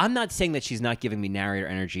 I'm not saying that she's not giving me narrator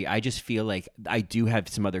energy. I just feel like I do have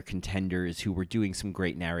some other contenders who were doing some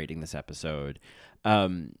great narrating this episode.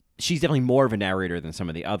 She's definitely more of a narrator than some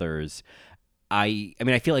of the others. I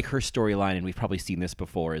mean, I feel like her storyline, and we've probably seen this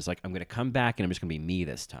before, is like, I'm going to come back and I'm just going to be me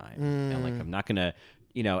this time. And like, I'm not going to,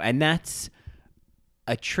 and that's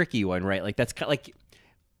a tricky one, right? Like, that's kind of like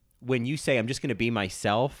when you say, I'm just going to be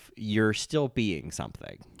myself, you're still being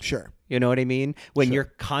something. Sure. You know what I mean? When you're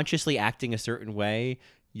consciously acting a certain way,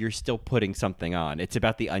 you're still putting something on. It's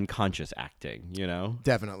about the unconscious acting,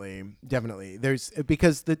 Definitely. There's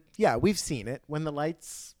we've seen it. When the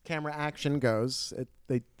lights, camera, action goes,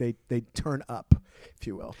 they turn up, if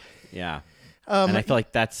you will. Yeah. And I feel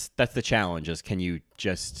like that's the challenge is can you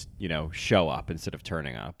just, show up instead of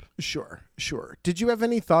turning up? Sure. Did you have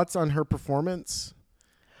any thoughts on her performance?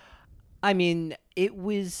 I mean,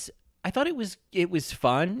 I thought it was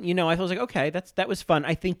fun. I was like, okay, that was fun.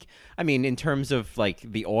 I think, in terms of like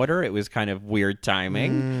the order, it was kind of weird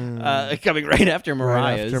timing, coming right after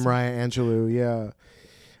Mariah's. Right after Mariah Angelou, yeah.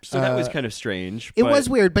 So that was kind of strange. It was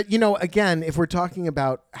weird, but again, if we're talking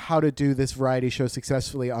about how to do this variety show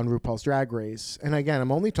successfully on RuPaul's Drag Race, and again,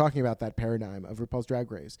 I'm only talking about that paradigm of RuPaul's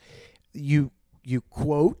Drag Race, you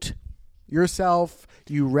quote yourself,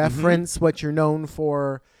 you reference what you're known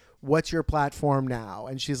for. What's your platform now?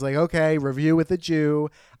 And she's like, okay, review with a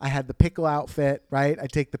Jew. I had the pickle outfit, right? I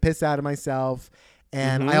take the piss out of myself.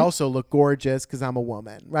 And I also look gorgeous because I'm a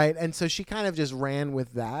woman, right? And so she kind of just ran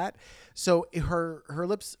with that. So her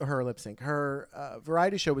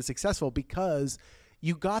variety show was successful because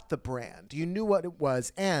you got the brand. You knew what it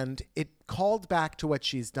was. And it called back to what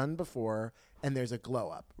she's done before. And there's a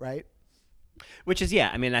glow up, right? Which is,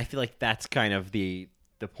 I feel like that's kind of the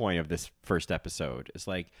point of this first episode. Is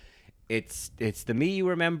like, it's the me you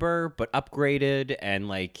remember, but upgraded, and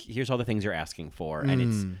like here's all the things you're asking for, and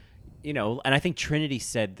it's and I think Trinity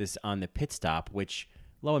said this on the pit stop, which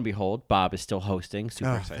lo and behold, Bob is still hosting.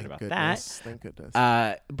 Super excited about that. Thank goodness.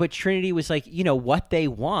 But Trinity was like, what they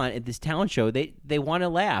want at this talent show, they want to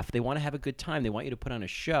laugh. They want to have a good time. They want you to put on a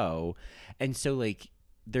show. And so, like,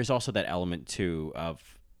 there's also that element, too, of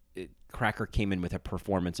Cracker came in with a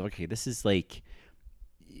performance of, okay, this is like,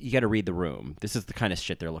 you got to read the room. This is the kind of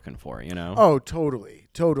shit they're looking for, Oh,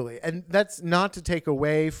 totally. And that's not to take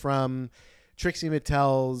away from Trixie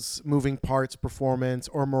Mattel's moving parts performance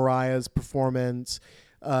or Mariah's performance.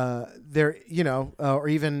 Or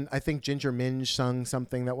even I think Ginger Minj sung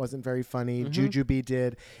something that wasn't very funny. Jujubee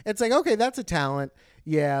did. It's like, okay, that's a talent.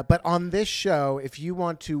 Yeah. But on this show, if you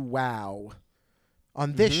want to wow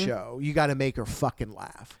on this show, you got to make her fucking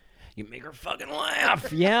laugh. You make her fucking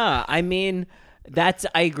laugh. Yeah. I mean,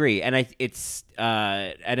 I agree. And I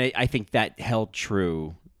think that held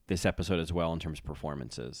true this episode as well in terms of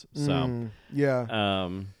performances. So, yeah.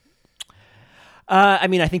 I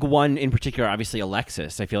mean, I think one in particular, obviously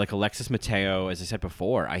Alexis. I feel like Alexis Mateo, as I said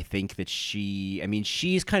before, I think that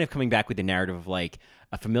she's kind of coming back with the narrative of like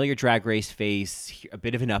a familiar Drag Race face, a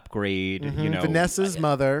bit of an upgrade. Vanessa's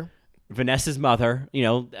mother.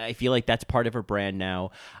 I feel like that's part of her brand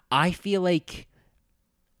now. I feel like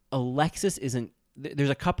Alexis isn't. There's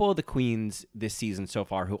a couple of the queens this season so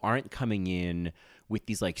far who aren't coming in with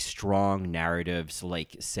these like strong narratives,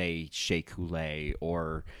 like say Shea Coulee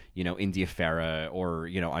or India Farah or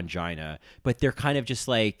Angina, but they're kind of just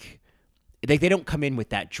like they don't come in with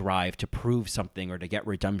that drive to prove something or to get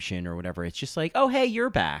redemption or whatever. It's just like, oh hey, you're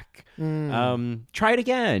back, try it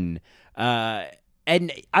again,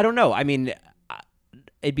 and I don't know. I mean,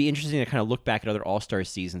 it'd be interesting to kind of look back at other All-Star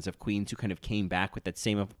seasons of queens who kind of came back with that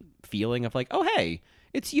same feeling of like, oh hey,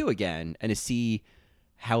 it's you again, and to see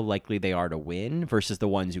how likely they are to win versus the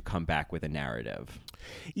ones who come back with a narrative.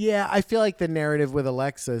 Yeah, I feel like the narrative with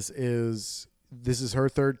Alexis is this is her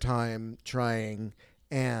third time trying,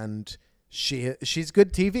 and she's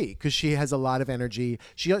good TV because she has a lot of energy.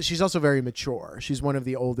 She's also very mature. She's one of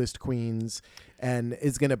the oldest queens and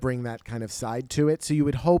is going to bring that kind of side to it. So you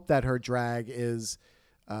would hope that her drag is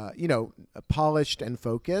polished and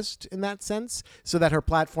focused in that sense so that her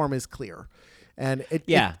platform is clear. And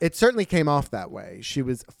it certainly came off that way. She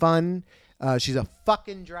was fun. She's a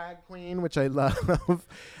fucking drag queen, which I love.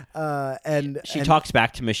 And she talks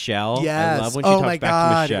back to Michelle. Yes. I love when she talks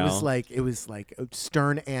back to Michelle. It was like a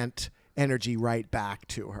stern aunt energy right back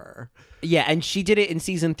to her. Yeah, and she did it in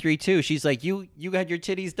season 3 too. She's like, you had your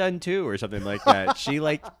titties done too, or something like that.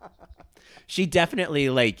 She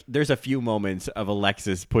definitely there's a few moments of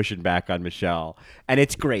Alexis pushing back on Michelle, and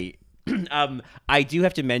it's great. I do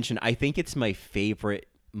have to mention, I think it's my favorite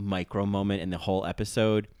micro moment in the whole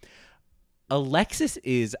episode. Alexis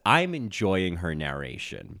I'm enjoying her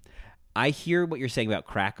narration. I hear what you're saying about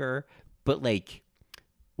Cracker, but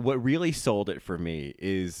what really sold it for me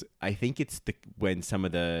is I think it's when some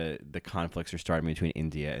of the conflicts are starting between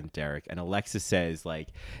India and Derek, and Alexis says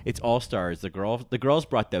it's All Stars. The girls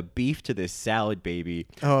brought the beef to this salad, baby.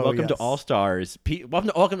 Oh, welcome yes. to All Stars. Welcome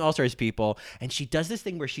to All Stars, people. And she does this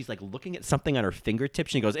thing where she's looking at something on her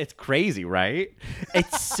fingertips. And she goes, "It's crazy, right?"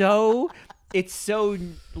 It's so. It's so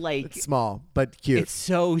it's small but cute. It's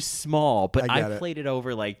so small, but I it. played it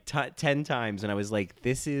over 10 times, and I was like,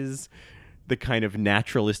 "This is the kind of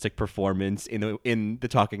naturalistic performance in the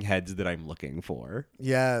Talking Heads that I'm looking for."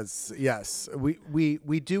 Yes.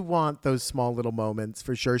 We do want those small little moments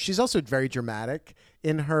for sure. She's also very dramatic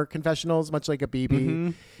in her confessionals, much like a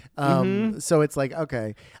BB. So it's like,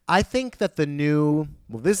 okay, I think that the new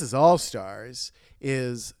this is All Stars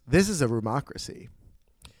this is a Rumocracy.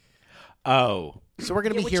 Oh, so we're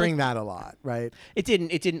going to be hearing that a lot, right? It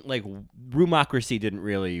didn't Rumocracy didn't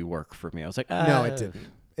really work for me. I was like, no, it didn't.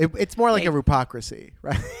 It's more like a Rupocracy,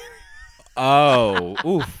 right? Oh,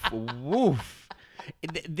 oof.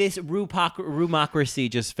 This Rumocracy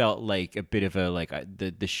just felt like a bit of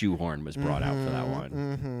the shoehorn was brought out for that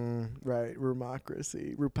one. Right,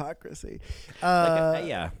 Rupocracy.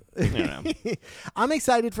 Yeah, I don't know. I'm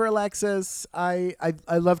excited for Alexis. I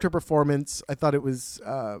loved her performance. I thought it was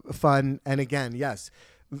fun, and again, yes,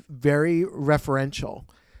 very referential.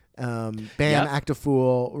 Bam, act a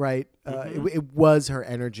fool, right? It was her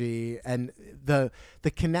energy, and the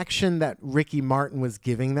connection that Ricky Martin was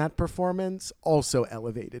giving that performance also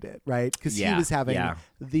elevated it, right? Because he was having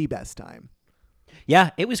the best time.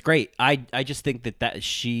 Yeah, it was great. I just think that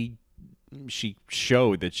she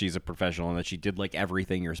showed that she's a professional and that she did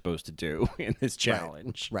everything you're supposed to do in this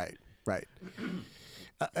challenge. Right.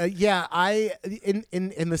 I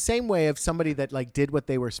in the same way of somebody that did what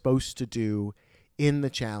they were supposed to do in the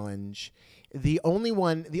challenge. The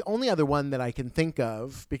only other one that I can think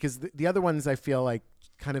of, because the other ones I feel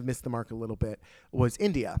kind of missed the mark a little bit was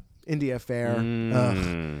India Fair.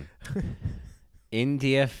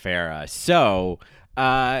 India Farah. So,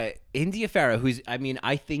 India Farah, who's, I mean,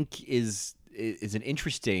 I think is an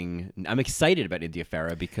interesting. I'm excited about India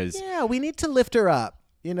Farah because we need to lift her up.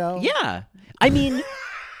 Yeah, I mean,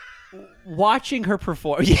 watching her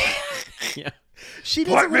perform. Yeah. She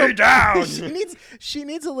needs Put me down. She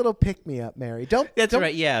needs a little pick me up, Mary. That's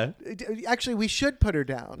right. Yeah. Actually, we should put her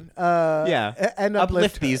down. And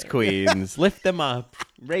uplift her. these queens, lift them up,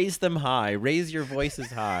 raise them high, raise your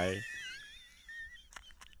voices high.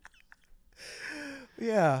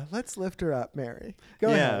 Yeah, let's lift her up, Mary. Go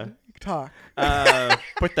ahead, talk.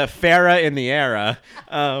 Put the Farah in the era.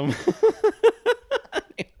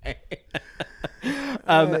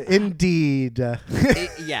 Indeed.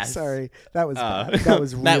 Yes. Sorry, that was bad. That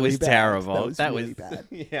was really that was bad. terrible. That was really bad.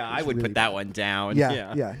 Yeah, I would put that one down.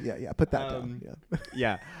 Yeah. Put that down.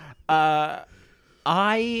 Yeah.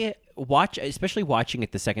 I especially watching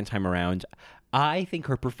it the second time around. I think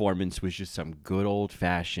her performance was just some good old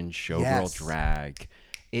fashioned showgirl drag.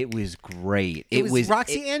 It was great. It was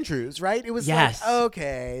Roxy Andrews, right? It was yes. like,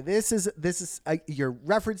 okay, this is you're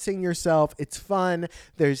referencing yourself. It's fun.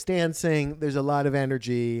 There's dancing. There's a lot of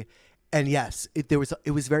energy, and yes, it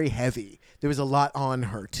was very heavy. There was a lot on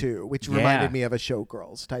her too, which reminded me of a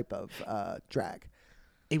showgirls type of drag.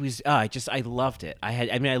 It was I loved it.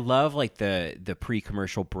 I love like the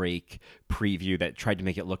pre-commercial break preview that tried to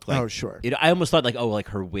make it look like I almost thought like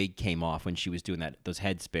her wig came off when she was doing those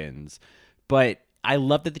head spins. But I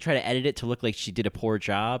love that they try to edit it to look like she did a poor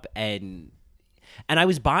job, and I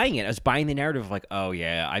was buying it. I was buying the narrative of like, oh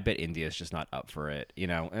yeah, I bet India's just not up for it. I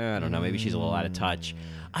don't know, maybe she's a little out of touch.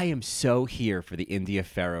 I am so here for the India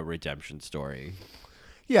Farah redemption story.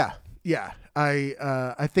 Yeah. Yeah,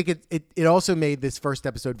 I think it also made this first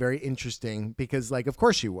episode very interesting because, like, of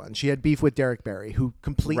course she won. She had beef with Derek Barry, who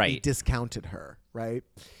completely discounted her, right?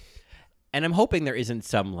 And I'm hoping there isn't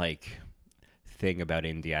some, like, thing about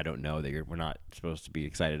India. I don't know that we're not supposed to be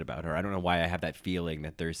excited about her. I don't know why I have that feeling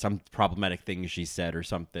that there's some problematic thing she said or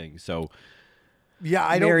something. So, yeah,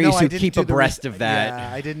 I Mary don't know. should keep abreast of that.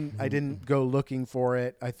 Yeah, I didn't go looking for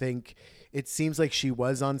it. I think it seems like she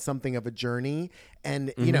was on something of a journey,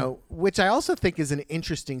 and which I also think is an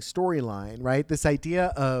interesting storyline, right? This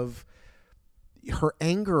idea of her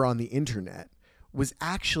anger on the internet was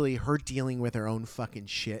actually her dealing with her own fucking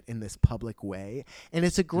shit in this public way. And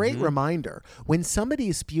it's a great reminder when somebody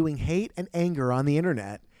is spewing hate and anger on the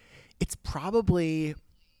internet, it's probably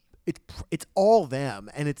it's all them,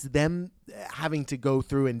 and it's them having to go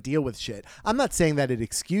through and deal with shit. I'm not saying that it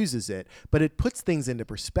excuses it, but it puts things into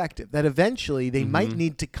perspective that eventually they might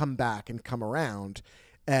need to come back and come around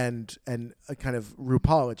and kind of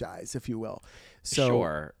RuPaulize, if you will. So,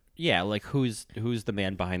 sure. Yeah, like who's the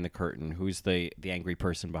man behind the curtain? Who's the angry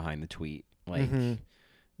person behind the tweet? Like,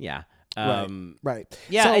 yeah, right.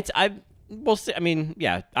 Yeah, so, we'll see. I mean,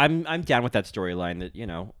 yeah, I'm down with that storyline.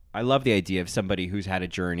 That I love the idea of somebody who's had a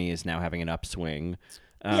journey is now having an upswing.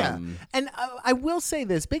 And I will say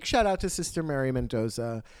this: big shout out to Sister Mary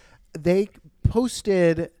Mendoza. They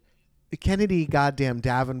posted Kennedy goddamn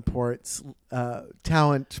Davenport's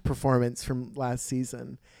talent performance from last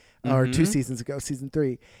season. Or 2 seasons ago, season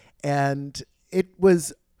 3. And it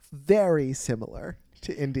was very similar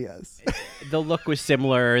to India's. The look was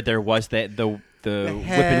similar. There was the whip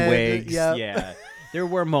and wigs. Yep. Yeah. There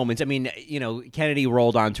were moments. I mean, Kennedy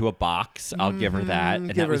rolled onto a box. I'll give her that.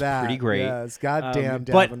 And that was pretty great. Yes, goddamn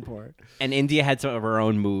Davenport. And India had some of her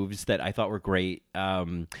own moves that I thought were great.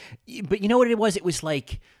 But you know what it was? It was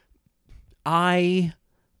like I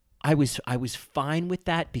was fine with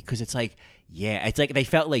that because it's like, yeah, it's like they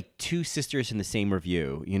felt like two sisters in the same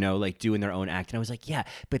review, like doing their own act. And I was like, yeah,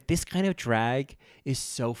 but this kind of drag is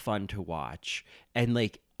so fun to watch. And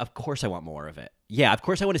like, of course I want more of it. Yeah, of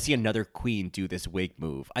course I want to see another queen do this wig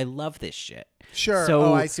move. I love this shit. Sure.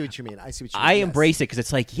 So I see what you mean. I embrace it because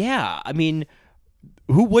it's like, yeah, I mean,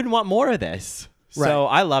 who wouldn't want more of this? Right. So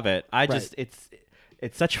I love it.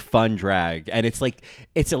 It's such fun drag, and it's like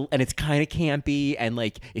it's kind of campy, and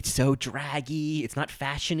like it's so draggy. It's not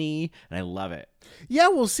fashiony, and I love it. Yeah,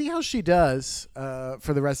 we'll see how she does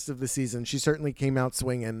for the rest of the season. She certainly came out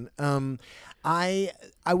swinging. I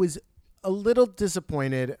was a little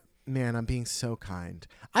disappointed. Man, I'm being so kind.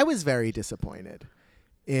 I was very disappointed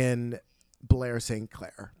in Blair St.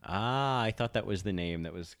 Clair. Ah, I thought that was the name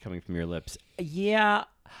that was coming from your lips. Yeah,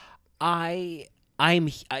 I'm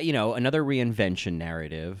another reinvention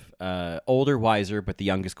narrative. Older, wiser, but the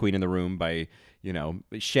youngest queen in the room by,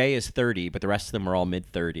 Shay is 30, but the rest of them are all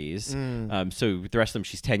mid-30s. So the rest of them,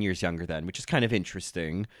 she's 10 years younger than, which is kind of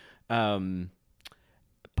interesting. But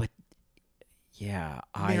Yeah,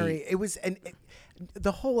 Mary, it was,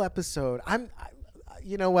 the whole episode.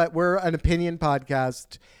 You know what? We're an opinion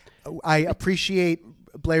podcast. I appreciate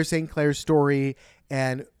Blair St. Clair's story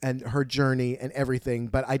and her journey and everything,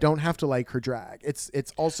 but I don't have to like her drag. It's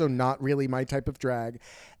also not really my type of drag.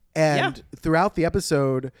 And throughout the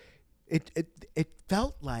episode, it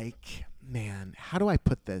felt like, man, how do I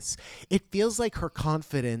put this? It feels like her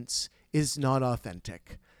confidence is not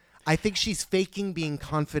authentic. I think she's faking being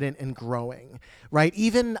confident and growing, right?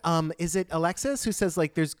 Even, is it Alexis who says,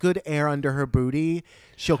 like, there's good air under her booty,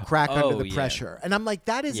 she'll crack under the pressure. And I'm like,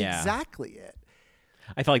 that is exactly it.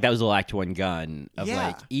 I felt like that was a little Act One gun of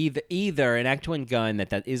like either an Act One gun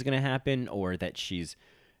that is going to happen, or that's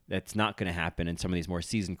not going to happen, and some of these more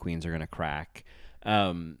seasoned queens are going to crack.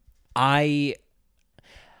 I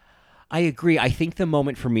agree. I think the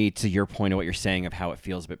moment for me, to your point of what you're saying of how it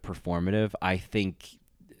feels a bit performative, I think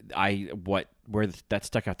where that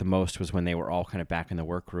stuck out the most was when they were all kind of back in the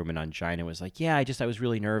workroom and Angina was like, I was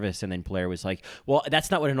really nervous, and then Blair was like, well,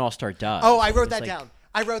 that's not what an all-star does. Oh, I wrote that down.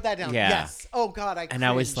 Yeah. Yes. Oh God, I cringed. And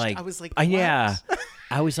I was like, what? Yeah.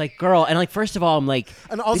 I was like, girl, and like, first of all, I'm like,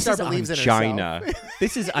 an all-star believes in herself.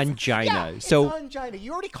 This is Angina. Yeah, so it's Angina.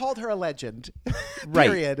 You already called her a legend.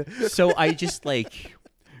 Right. Period. So I just like,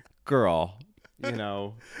 girl,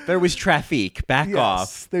 there was traffic. Back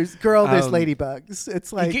off. There's ladybugs.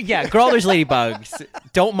 It's like, girl, there's ladybugs.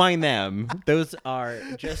 Don't mind them. Those are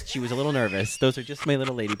just. She was a little nervous. Those are just my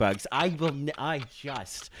little ladybugs. I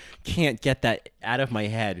just can't get that out of my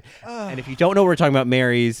head. And if you don't know what we're talking about,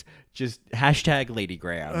 Mary's, just hashtag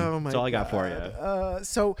LadyGram. Oh my That's all I got for you.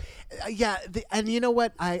 And you know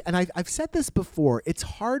what? I've said this before. It's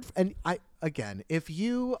hard, and again, if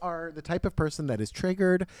you are the type of person that is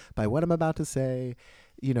triggered by what I'm about to say,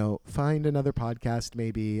 find another podcast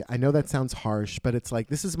maybe. I know that sounds harsh, but it's like,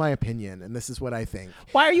 this is my opinion and this is what I think.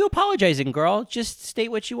 Why are you apologizing, girl? Just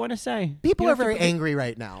state what you want to say. People are very angry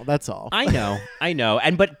right now. That's all. I know.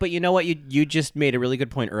 And but you know what? You just made a really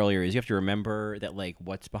good point earlier, is you have to remember that, like,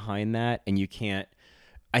 what's behind that, and you can't.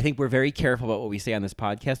 I think we're very careful about what we say on this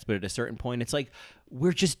podcast, but at a certain point, it's like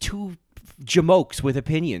we're just two jamokes with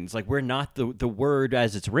opinions. Like, we're not the word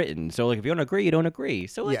as it's written. So, like, if you don't agree, you don't agree.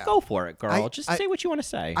 So, like, go for it, girl. Just say what you want to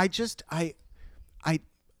say.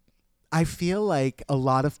 I feel like a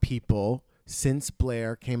lot of people, since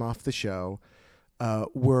Blair came off the show,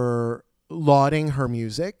 were lauding her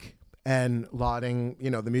music and lauding,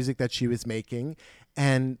 the music that she was making.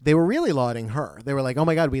 And they were really lauding her. They were like, oh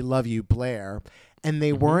my God, we love you, Blair. And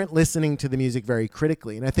they weren't listening to the music very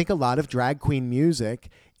critically. And I think a lot of drag queen music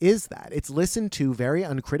is that. It's listened to very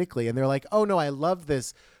uncritically. And they're like, oh no, I love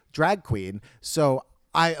this drag queen. So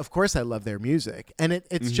of course I love their music. And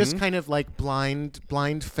it's just kind of like blind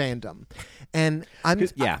fandom. And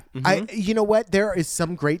you know what? There is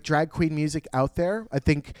some great drag queen music out there. I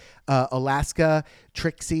think Alaska,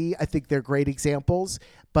 Trixie, I think they're great examples.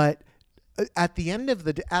 But at the end of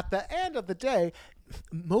the day,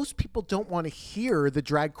 most people don't want to hear the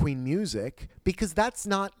drag queen music because that's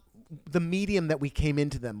not the medium that we came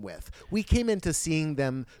into them with. We came into seeing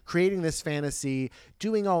them creating this fantasy,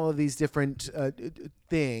 doing all of these different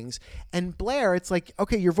things. And Blair, it's like,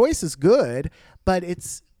 okay, your voice is good, but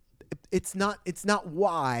it's not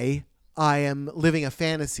why I am living a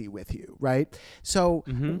fantasy with you, right? So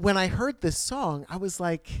when I heard this song, I was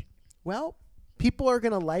like, well, people are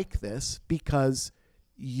going to like this because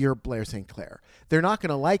you're Blair St. Clair. They're not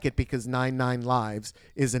going to like it because 99 Lives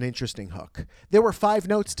is an interesting hook. There were 5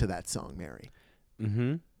 notes to that song, Mary.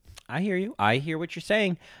 I hear you. I hear what you're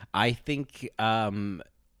saying. I think, we've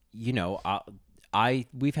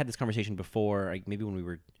had this conversation before, maybe when I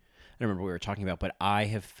don't remember what we were talking about, but I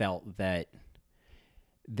have felt that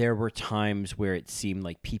there were times where it seemed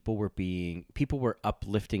like people were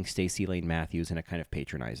uplifting Stacey Lane Matthews in a kind of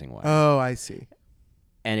patronizing way. Oh, I see.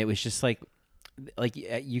 And it was just like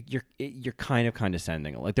you're kind of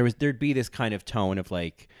condescending. Like there'd be this kind of tone of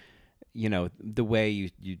like, the way you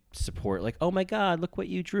support, like, oh my God, look what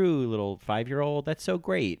you drew, little 5-year-old. That's so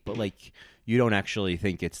great. But like, you don't actually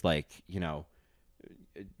think it's like,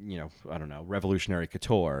 I don't know, revolutionary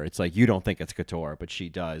couture. It's like, you don't think it's couture, but she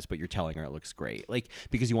does, but you're telling her it looks great. Like,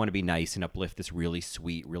 because you want to be nice and uplift this really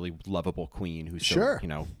sweet, really lovable queen who's so,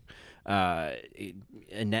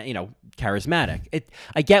 charismatic.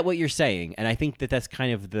 I get what you're saying. And I think that that's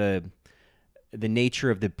kind of the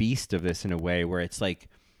nature of the beast of this in a way where it's like,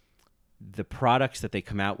 the products that they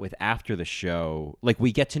come out with after the show, like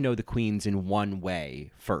we get to know the queens in one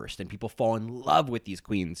way first, and people fall in love with these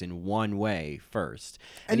queens in one way first.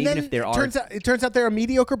 And even then if there it turns out they're a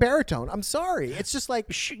mediocre baritone. I'm sorry. It's just like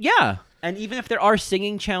yeah. And even if there are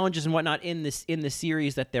singing challenges and whatnot in the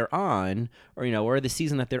series that they're on, or or the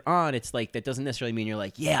season that they're on, it's like that doesn't necessarily mean you're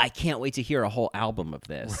like, yeah, I can't wait to hear a whole album of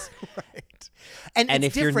this. Right. And it's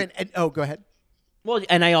if different. Go ahead. Well,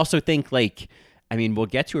 and I also think like, I mean, we'll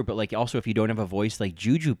get to it, but like also if you don't have a voice like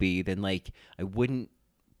Jujubee, then like I wouldn't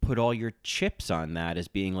put all your chips on that as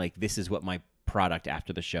being like, this is what my product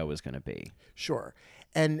after the show is going to be. Sure.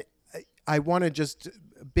 And I want to just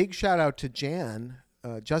big shout out to Jan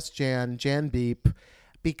Beep,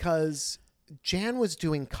 because Jan was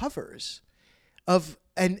doing covers of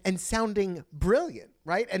and sounding brilliant,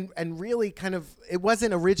 right? And really kind of, it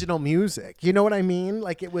wasn't original music. You know what I mean?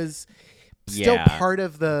 Like it was still part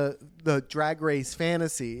of the Drag Race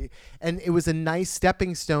fantasy, and it was a nice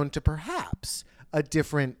stepping stone to perhaps a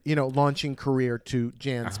different, launching career to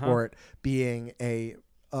Jan Sport being a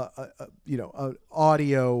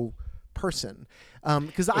audio person.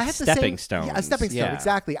 Because I had the stepping same stone. Yeah, a stepping stone,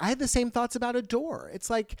 exactly. I had the same thoughts about Adore. It's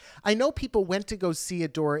like, I know people went to go see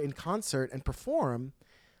Adore in concert and perform,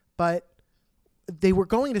 but they were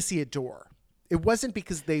going to see Adore. It wasn't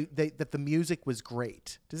because that the music was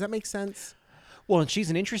great. Does that make sense? Well, and she's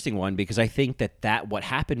an interesting one because I think that what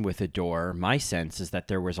happened with Adore, my sense is that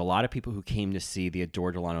there was a lot of people who came to see the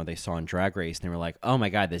Adore Delano they saw in Drag Race, and they were like, oh my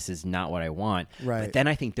God, this is not what I want. Right. But then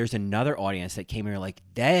I think there's another audience that came and were like,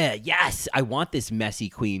 yes, I want this messy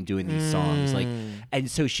queen doing these songs. Like, and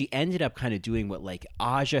so she ended up kind of doing what like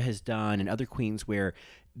Aja has done and other queens, where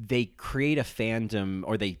they create a fandom,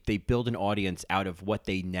 or they build an audience out of what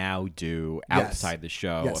they now do outside the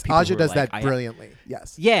show. Yes, People Aja who are does like, that brilliantly.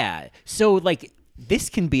 Yes. Yeah. So like this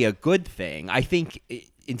can be a good thing. I think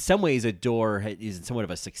in some ways Adore is somewhat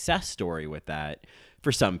of a success story with that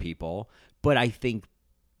for some people. But I think,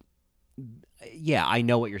 I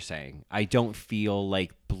know what you're saying. I don't feel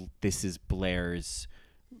like this is Blair's,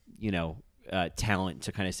 talent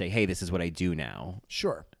to kind of say, hey, this is what I do now.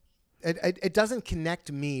 Sure. It doesn't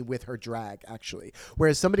connect me with her drag, actually.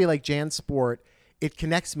 Whereas somebody like Jan Sport, it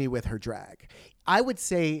connects me with her drag. I would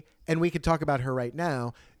say, and we could talk about her right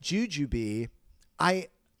now, Jujubee, I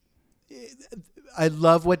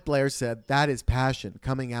love what Blair said. That is passion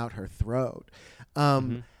coming out her throat.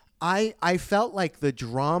 I felt like the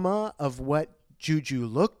drama of what Juju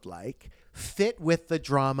looked like fit with the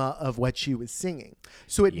drama of what she was singing.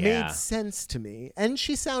 So it made sense to me. And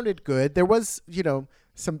she sounded good. There was,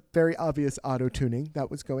 some very obvious auto-tuning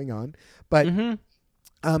that was going on. But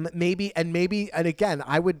maybe, and again,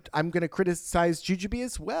 I'm going to criticize Jujubee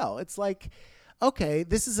as well. It's like, okay,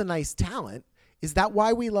 this is a nice talent. Is that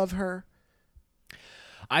why we love her?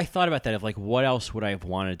 I thought about that of like, what else would I have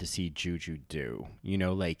wanted to see Juju do?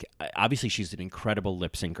 Like obviously she's an incredible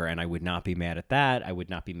lip syncer, and I would not be mad at that. I would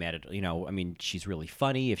not be mad at, I mean, she's really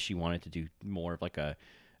funny. If she wanted to do more of like a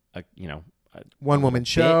one woman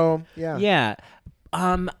show. Yeah. Yeah.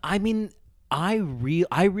 I mean, I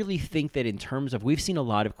really think that in terms of, we've seen a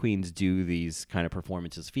lot of queens do these kind of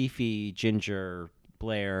performances, Fifi, Ginger,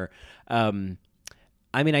 Blair.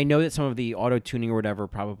 I mean, I know that some of the auto-tuning or whatever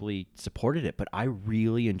probably supported it, but I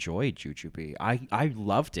really enjoyed Jujubee. I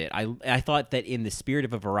loved it. I thought that in the spirit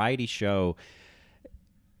of a variety show,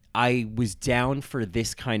 I was down for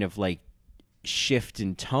this kind of like shift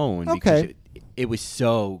in tone because it was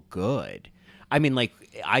so good. I mean, like,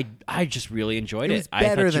 I just really enjoyed it. It was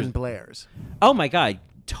better than Blair's. Oh, my God.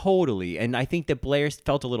 Totally. And I think that Blair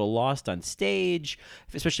felt a little lost on stage,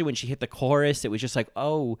 especially when she hit the chorus. It was just like,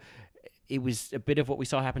 it was a bit of what we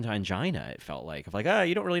saw happen to Angina, it felt like. Of like,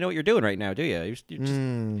 you don't really know what you're doing right now, do you? You're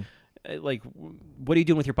just like, what are you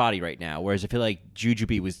doing with your body right now? Whereas I feel like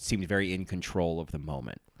Jujubee seemed very in control of the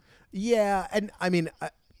moment. Yeah, and I mean,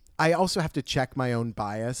 I also have to check my own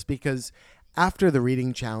bias, because after the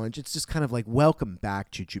reading challenge, it's just kind of like, welcome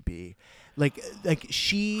back, Jujubee. Like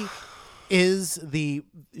she is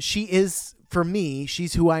for me,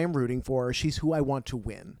 she's who I am rooting for. She's who I want to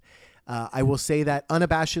win. I will say that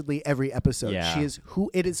unabashedly every episode. Yeah.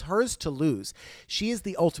 It is hers to lose. She is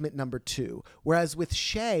the ultimate number 2. Whereas with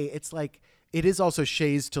Shay, it's like, it is also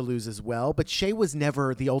Shay's to lose as well, but Shay was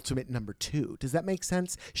never the ultimate number 2. Does that make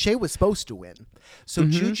sense? Shay was supposed to win. So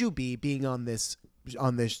Jujubee being on this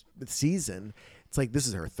season, it's like, this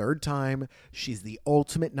is her 3rd time. She's the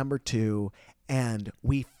ultimate number 2, and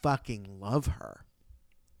we fucking love her.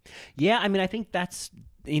 Yeah, I mean, I think that's,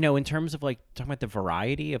 in terms of like talking about the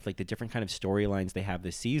variety of like the different kind of storylines they have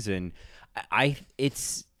this season,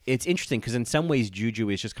 it's interesting because in some ways Juju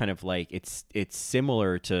is just kind of like, it's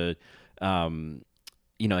similar to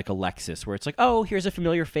like Alexis, where it's like, oh, here's a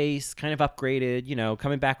familiar face, kind of upgraded,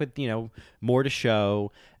 coming back with, more to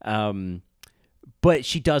show. But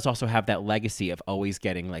she does also have that legacy of always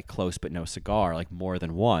getting like close but no cigar, like more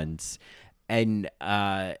than once. And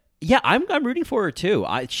I'm rooting for her too.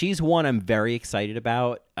 She's one I'm very excited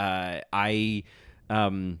about. I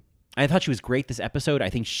thought she was great this episode. I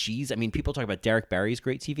think people talk about Derek Barry's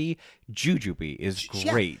great TV. Jujubee is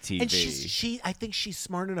great TV. And I think she's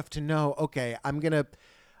smart enough to know, okay, I'm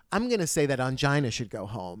gonna say that Angina should go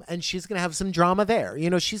home, and she's gonna have some drama there.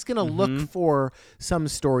 She's gonna look for some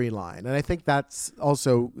storyline, and I think that's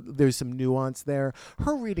also there's some nuance there.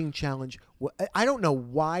 Her reading challenge. I don't know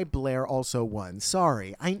why Blair also won.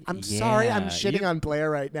 Sorry, I'm sorry. I'm shitting on Blair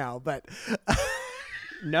right now, but.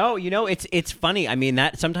 No, it's funny. I mean,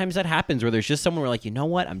 that sometimes that happens where there's just someone where like, you know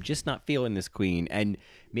what, I'm just not feeling this queen, and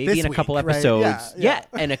maybe in a couple episodes, right?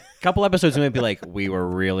 and a couple episodes, we might be like, we were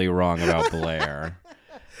really wrong about Blair.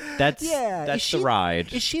 That's the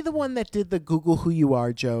ride. Is she the one that did the Google who you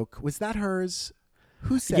are joke? Was that hers?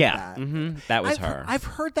 Who said that? Mm-hmm. That was her. I've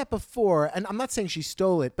heard that before, and I'm not saying she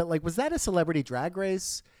stole it, but like, was that a Celebrity Drag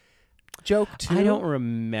Race joke too? I don't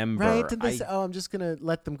remember. Right? Did they say, I'm just gonna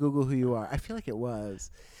let them Google who you are? I feel like it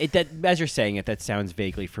was. As you're saying it, that sounds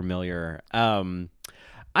vaguely familiar. In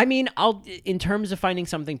terms of finding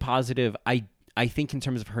something positive, I think in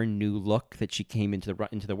terms of her new look that she came into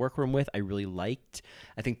the workroom with, I really liked.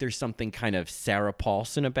 I think there's something kind of Sarah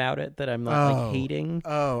Paulson about it that I'm not like hating.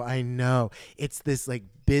 Oh, I know. It's this like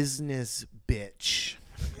business bitch.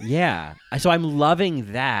 Yeah. So I'm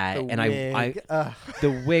loving that.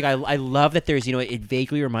 The wig, I love that there's, it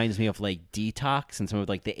vaguely reminds me of like Detox and some of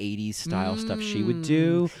like the 80s style stuff she would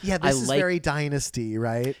do. Yeah, this is very Dynasty,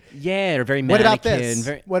 right? Yeah, or very mannequin. What about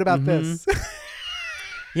this? What about this?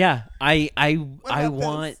 Yeah, I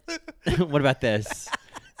want. What about this?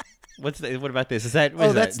 What about this?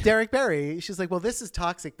 That's Derek Barry. She's like, well, this is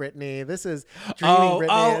Toxic Britney. This is Dreaming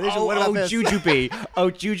Britney. What about this? Jujubee.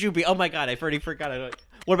 Jujubee. Oh my God, I already forgot.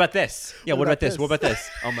 What about this? Yeah, what about this? What about this?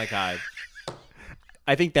 Oh my God.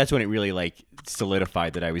 I think that's when it really like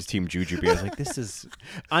solidified that I was Team Jujubee. I was like, this is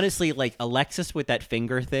honestly like Alexis with that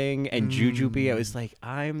finger thing and Jujubee. I was like,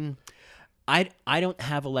 I don't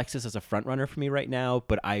have Alexis as a front runner for me right now,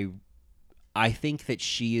 but I think that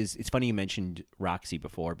she is. It's funny you mentioned Roxy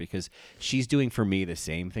before because she's doing for me the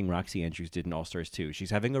same thing Roxy Andrews did in All Stars 2. She's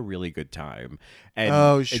having a really good time.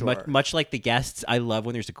 And much like the guests, I love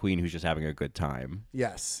when there's a queen who's just having a good time.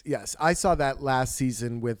 Yes. I saw that last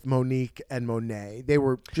season with Monique and Monet. They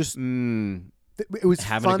were just. It was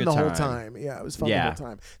fun the whole time. Yeah, it was fun the whole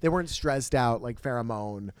time. They weren't stressed out like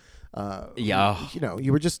Pheromone.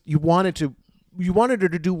 You wanted her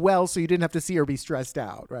to do well, so you didn't have to see her be stressed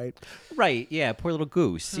out, right? Right. Yeah. Poor little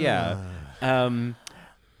goose. Yeah.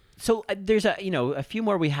 So there's a few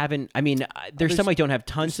more we haven't. I mean, there's some I don't have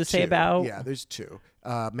tons to say about. Yeah, there's two.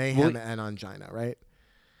 Mayhem and Angina, right?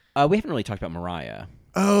 We haven't really talked about Mariah.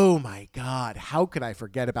 Oh my God! How could I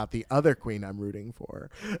forget about the other queen I'm rooting for?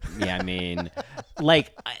 Yeah, I mean,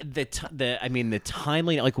 like the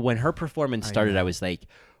timeline, like when her performance started, I was like,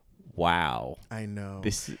 wow. I know.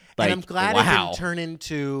 And I'm glad it didn't turn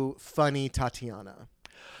into funny Tatiana.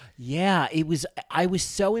 Yeah, I was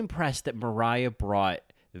so impressed that Mariah brought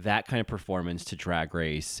that kind of performance to Drag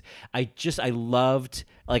Race. I loved,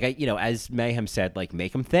 like, as Mayhem said, like,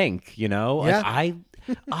 make them think, Like,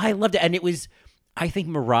 I loved it. And it was, I think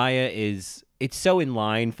Mariah it's so in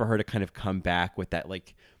line for her to kind of come back with that,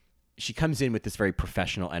 like, she comes in with this very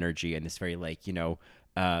professional energy and this very, like,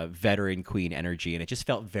 veteran queen energy, and it just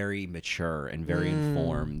felt very mature and very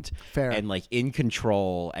informed. Fair. And like in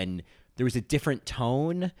control, and there was a different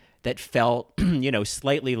tone that felt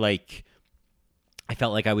slightly like I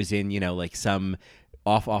felt like I was in like some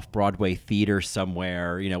off Broadway theater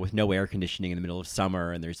somewhere, with no air conditioning in the middle of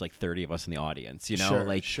summer, and there's like 30 of us in the audience,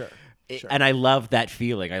 Sure. And I love that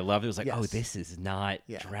feeling. I love it. It was like, oh, this is not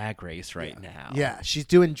Drag Race right now. Yeah, she's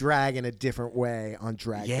doing drag in a different way on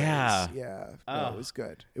Drag Race. Yeah. Oh. It was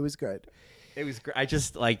good. It was good. It was great. I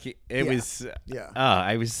just like it was. Yeah.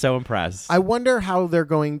 I was so impressed. I wonder how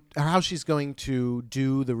she's going to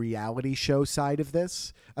do the reality show side of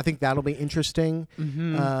this. I think that'll be interesting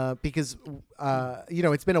because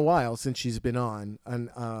it's been a while since she's been on, and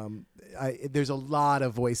there's a lot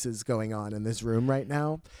of voices going on in this room right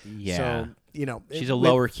now. Yeah. So she's a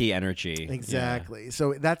lower key energy. Exactly. Yeah.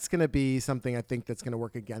 So that's going to be something I think that's going to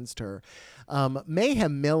work against her.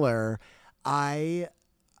 Mayhem Miller,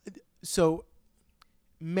 So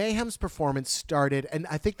Mayhem's performance started, and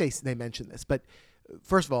I think they mentioned this, but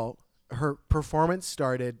first of all, her performance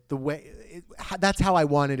started the way that's how I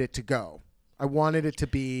wanted it to go. I wanted it to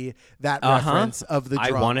be that reference of the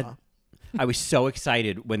drama. I was so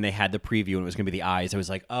excited when they had the preview and it was going to be the eyes. I was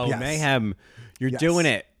like, oh, Yes. Mayhem, you're doing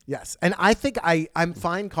it. Yes. And I think I'm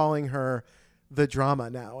fine calling her the drama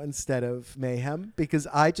now instead of Mayhem because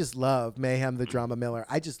I just love Mayhem the Drama Miller.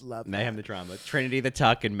 I just love Mayhem that. the drama. Trinity the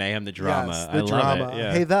Tuck and Mayhem the drama. Yes, I the love drama. it.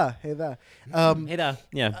 Yeah. Hey the. Hey the.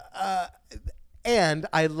 Yeah. And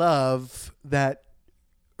I love that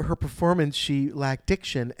her performance, she lacked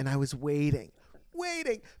diction, and I was waiting,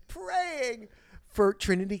 praying for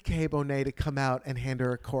Trinity K. Bonet to come out and hand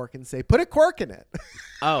her a cork and say, put a cork in it.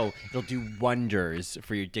 Oh, it'll do wonders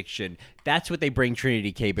for your diction. That's what they bring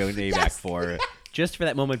Trinity K. Bonet back for. Just for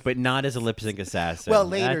that moment, but not as a lip sync assassin. Well,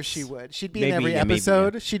 later she would. She'd be in every maybe,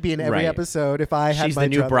 episode. She'd be in every Right. episode if I had She's my the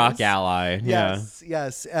new druthers. Brock ally.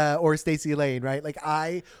 Yes. Or Stacey Lane, right? Like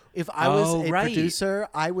if I was a right. producer,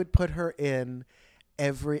 I would put her in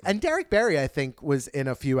every. And Derek Barry, I think, was in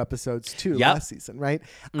a few episodes too last season, right?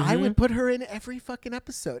 I would put her in every fucking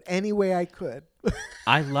episode any way I could.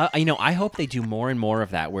 I hope they do more and more of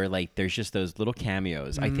that where like there's just those little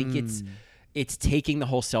cameos. I think it's taking the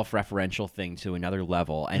whole self-referential thing to another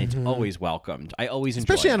level, and it's always welcomed. I always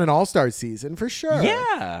enjoy Especially it. on an all-star season, for sure.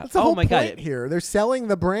 Yeah. That's the Oh whole my God. point here. They're selling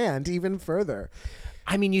the brand even further.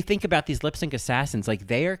 I mean, you think about these lip sync assassins, like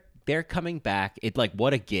they're coming back. It like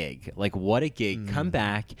what a gig. Like what a gig. Come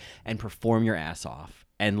back and perform your ass off.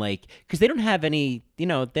 And like, because they don't have any, they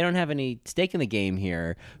don't have any stake in the game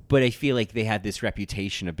here, but I feel like they have this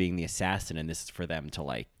reputation of being the assassin, and this is for them to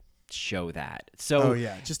like show that. So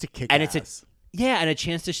just to kick and ass. and a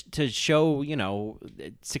chance to show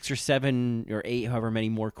 6 or 7 or 8, however many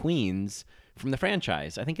more queens from the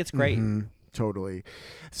franchise. I think it's great. Totally.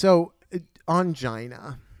 So,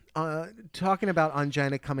 Angina. Talking about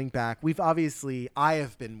Angina coming back, I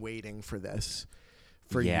have been waiting for this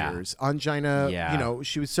for years. Angina,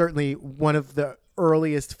 she was certainly one of the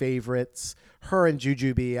earliest favorites. Her and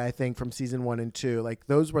Jujubee, I think, from season 1 and 2, like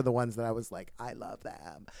those were the ones that I was like, I love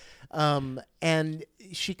them. And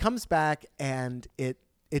she comes back, and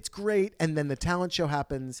it's great. And then the talent show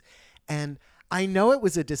happens, and I know it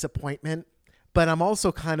was a disappointment, but I'm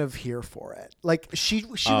also kind of here for it. Like she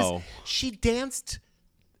danced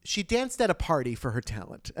at a party for her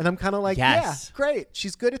talent, and I'm kind of like, Yes. yeah, great,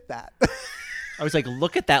 she's good at that. I was like,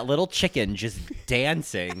 look at that little chicken just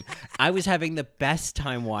dancing. I was having the best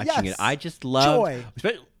time watching Yes. it. I just loved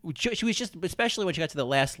Joy. She was just, especially when she got to the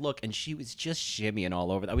last look, and she was just shimmying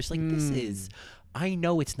all over. I was like, this is, I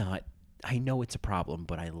know it's a problem,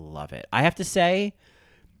 but I love it. I have to say,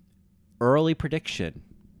 early prediction,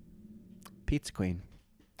 Pizza Queen.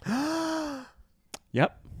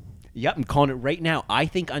 Yep, I'm calling it right now. I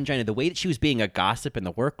think Angina, the way that she was being a gossip in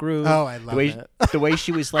the workroom. Oh, I love it. The way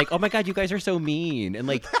she was like, oh my God, you guys are so mean. And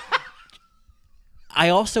like, I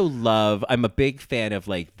also I'm a big fan of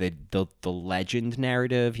like the legend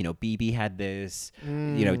narrative. BB had this,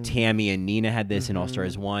 Tammy and Nina had this in All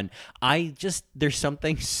Stars 1. There's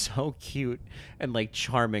something so cute and like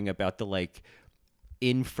charming about the like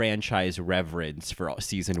in-franchise reverence for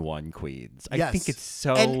season 1 queens. I think it's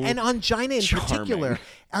so and Angina in charming.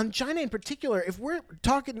 particular, if we're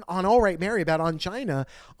talking on All Right Mary about Angina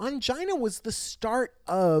was the start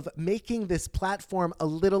of making this platform a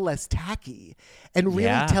little less tacky and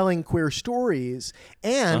really telling queer stories,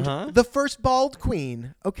 and the first bald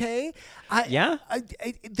queen, okay?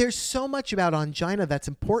 There's so much about Angina that's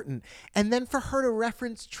important, and then for her to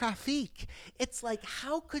reference Trafic, it's like,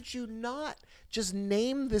 how could you not just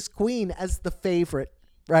name this queen as the favorite,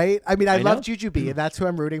 right? I mean, I love Jujubee, and that's who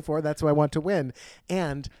I'm rooting for. That's who I want to win.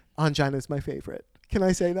 And Angina is my favorite. Can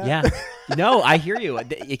I say that? Yeah. No, I hear you.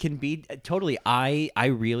 It can be totally. I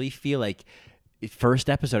really feel like first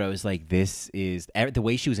episode, I was like, this is the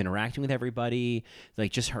way she was interacting with everybody,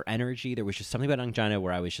 like just her energy. There was just something about Angina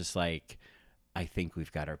where I was just like, I think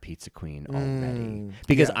we've got our Pizza Queen already.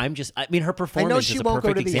 Because her performance is a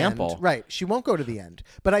perfect example. End. Right. She won't go to the end,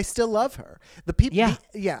 but I still love her. The people,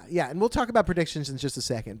 yeah. And we'll talk about predictions in just a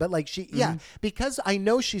second. But like because I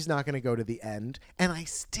know she's not going to go to the end, and I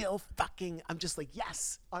still I'm just like,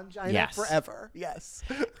 yes, Angina forever. Yes.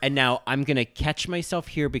 And now I'm going to catch myself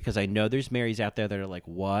here because I know there's Marys out there that are like,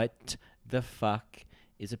 what the fuck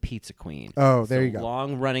is a Pizza Queen? Oh, there you go.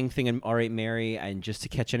 Long-running thing in All Right Mary, and just to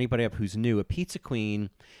catch anybody up who's new, a Pizza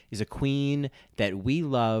Queen is a queen that we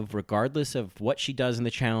love regardless of what she does in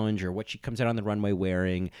the challenge or what she comes out on the runway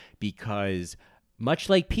wearing, because much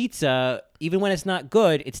like pizza, even when it's not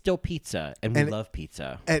good, it's still pizza, and we love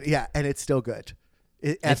pizza. And it's still good.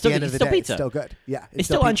 At the end of the day, pizza. It's still good. Yeah, it's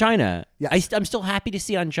still Angina. Yes. I'm still happy to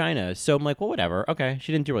see Angina, so I'm like, well, whatever. Okay,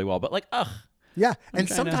 she didn't do really well, but like, ugh. Yeah, and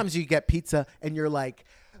sometimes you get pizza and you're like,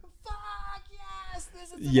 fuck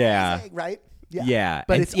Yeah. amazing, right? Yeah.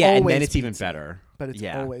 But and, it's and always then it's even pizza. better. But it's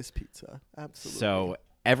Yeah. always pizza. Absolutely. So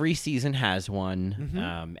every season has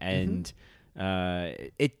one, and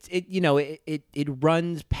it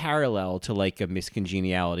runs parallel to like a Miss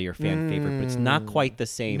Congeniality or Fan Favorite, but it's not quite the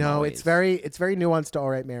same. No, always. it's very nuanced to All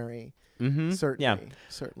Right, Mary. Certainly.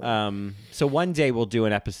 Certainly. So one day we'll do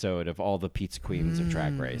an episode of all the pizza queens of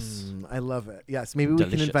Drag Race. I love it. Yes, maybe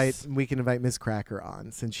Delicious. we can invite Miss Cracker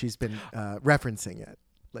on since she's been referencing it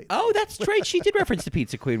lately. Oh, that's right. She did reference the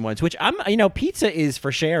Pizza Queen once, which pizza is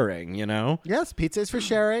for sharing, Yes, pizza is for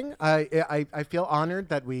sharing. I feel honored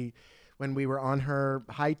that when we were on her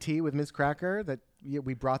high tea with Miss Cracker, that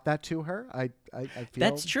we brought that to her. I feel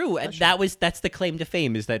That's true. And special. that's the claim to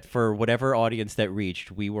fame, is that for whatever audience that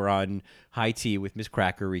reached, we were on high tea with Miss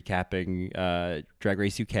Cracker recapping Drag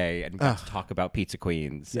Race UK and got to talk about Pizza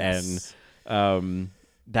Queens. Yes. And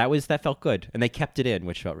that felt good. And they kept it in,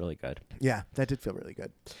 which felt really good. Yeah, that did feel really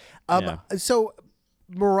good. Yeah. So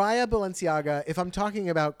Mariah Balenciaga, if I'm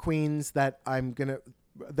talking about queens that I'm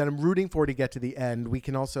rooting for to get to the end, we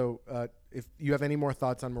can also, if you have any more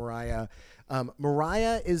thoughts on Mariah,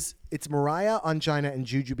 it's Mariah, Ongina, and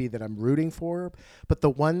Jujubee that I'm rooting for, but the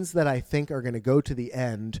ones that I think are going to go to the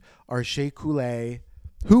end are Shea Coulee,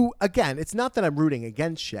 who, again, it's not that I'm rooting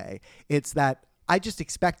against Shea, it's that I just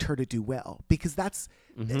expect her to do well, because that's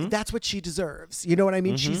what she deserves. You know what I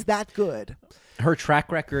mean? She's that good. Her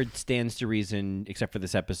track record stands to reason, except for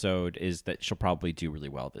this episode, is that she'll probably do really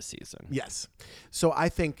well this season. Yes. So I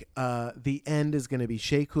think the end is going to be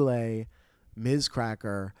Shea Coulee, Ms.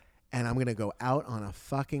 Cracker, and I'm going to go out on a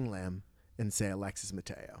fucking limb and say Alexis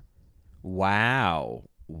Mateo. Wow.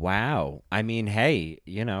 I mean, hey,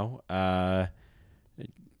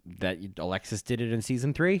 that Alexis did it in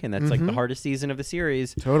season 3, and that's like the hardest season of the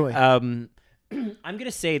series. Totally. I'm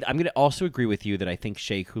gonna also agree with you that I think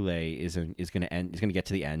Shea Coulee is gonna get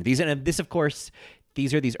to the end. These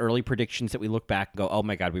are these early predictions that we look back and go, oh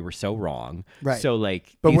my God, we were so wrong. Right. So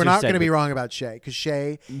like, but we're not going to be wrong about Shea, because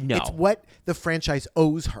Shea, No. it's what the franchise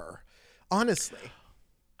owes her. Honestly.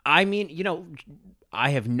 I mean,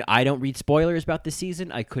 I don't read spoilers about this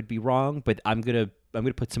season. I could be wrong, but I'm gonna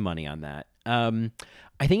put some money on that.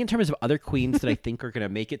 I think in terms of other queens that I think are going to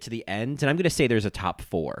make it to the end, and I'm going to say there's a top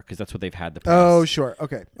 4, because that's what they've had the past. Oh, sure.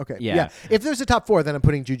 Okay. Yeah. If there's a top 4, then I'm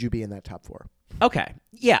putting Jujubee in that top 4. Okay.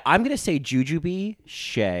 Yeah, I'm going to say Jujubee,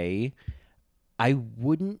 Shea. I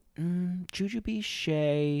wouldn't... Jujubee,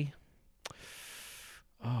 Shea...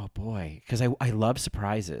 Oh, boy. Because I love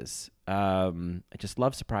surprises. I just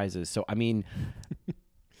love surprises. So, I mean...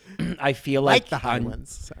 I feel like the high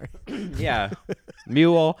ones. Sorry. Yeah.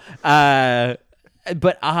 Mule.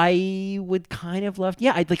 But I would kind of love...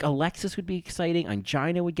 Yeah, I'd like Alexis would be exciting.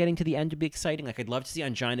 Ongina would getting to the end to be exciting. Like, I'd love to see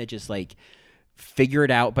Ongina just like figure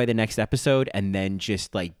it out by the next episode and then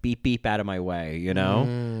just like beep out of my way,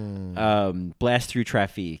 blast through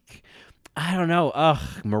traffic. I don't know.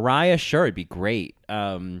 Mariah, sure, it'd be great.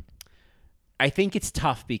 I think it's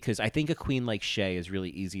tough because I think a queen like Shea is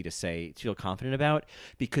really easy to feel confident about,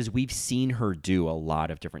 because we've seen her do a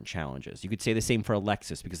lot of different challenges. You could say the same for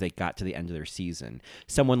Alexis, because they got to the end of their season.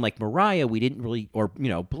 Someone like Mariah, we didn't really, or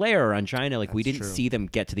Blair or Ongina, like we didn't see them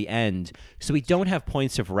get to the end, so we don't have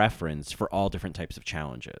points of reference for all different types of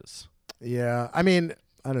challenges. Yeah, I mean,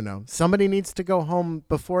 I don't know. Somebody needs to go home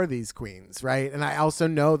before these queens, right? And I also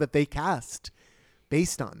know that they cast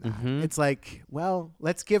based on that. It's like, well,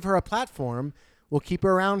 let's give her a platform. We'll keep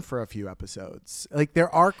her around for a few episodes. Like, there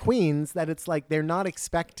are queens that it's like they're not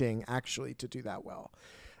expecting actually to do that well.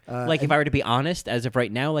 If I were to be honest, as of right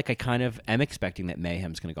now, like I kind of am expecting that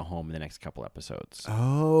Mayhem's going to go home in the next couple episodes.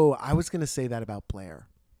 Oh, I was going to say that about Blair.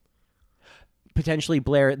 Potentially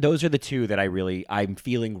Blair. Those are the two that I'm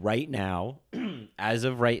feeling right now, as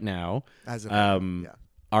of right now. Yeah.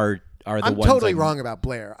 Are the I'm ones totally wrong about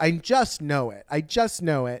Blair. I just know it,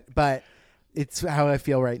 but it's how I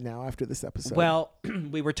feel right now after this episode. Well,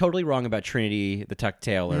 we were totally wrong about Trinity the Tuck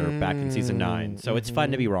Taylor back in season 9, so it's fun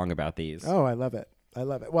to be wrong about these. Oh, I love it.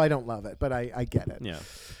 Well, I don't love it, but I get it.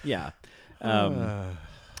 Yeah.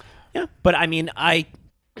 Yeah, but I mean, I'm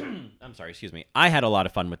sorry, excuse me. I had a lot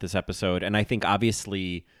of fun with this episode, and I think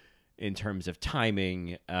obviously in terms of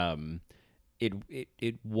timing,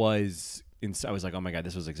 it was... I was like, oh my God,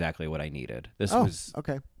 this was exactly what I needed.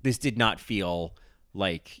 This did not feel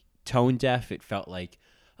like tone deaf. It felt like,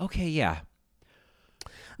 okay, yeah.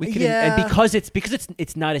 We could, and because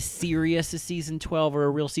it's not as serious as season 12 or a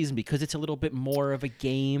real season, because it's a little bit more of a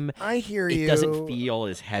game. I hear you. It doesn't feel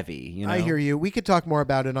as heavy. I hear you. We could talk more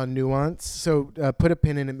about it on Nuance. So put a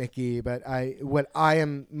pin in it, Mickey. But what I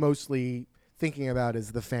am mostly thinking about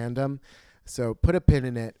is the fandom. So put a pin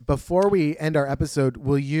in it. Before we end our episode,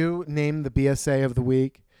 will you name the BSA of the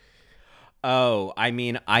week? Oh, I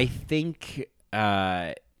mean, I think,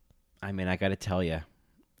 I got to tell you,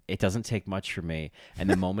 it doesn't take much for me. And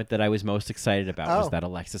the moment that I was most excited about was that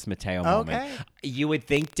Alexis Mateo moment. You would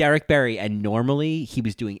think Derek Barry, and normally he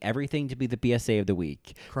was doing everything to be the BSA of the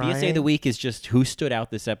week. Crying? BSA of the week is just who stood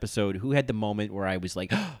out this episode, who had the moment where I was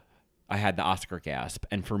like, I had the Oscar gasp.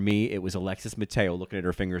 And for me, it was Alexis Mateo looking at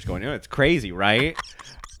her fingers going, oh, it's crazy, right?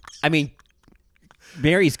 I mean,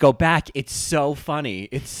 Mary's go back. It's so funny.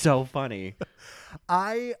 It's so funny.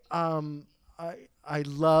 I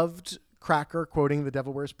loved Cracker quoting The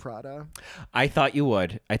Devil Wears Prada. I thought you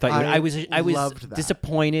would. I was loved that.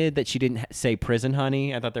 disappointed that she didn't say prison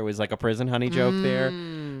honey. I thought there was like a prison honey joke there.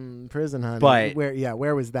 Prison honey. But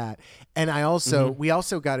where was that? And I also we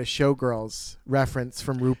also got a Showgirls reference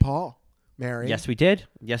from RuPaul, Mary. Yes, we did.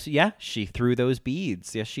 Yes, yeah. She threw those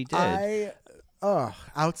beads. Yes, she did.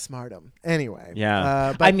 Outsmart him. Anyway.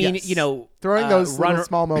 Yeah. But I mean, yes, you know, throwing those little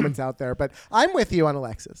small moments out there. But I'm with you on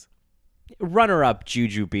Alexis. Runner-up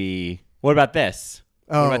Juju B. What about this?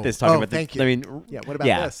 What about this? Talking about thank this. you. I mean, what about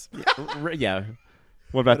this? Yeah.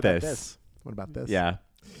 What about this? What about this? Yeah.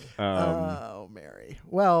 Mary.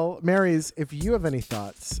 Well, Marys, if you have any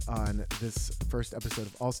thoughts on this first episode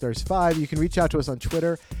of All Stars 5, you can reach out to us on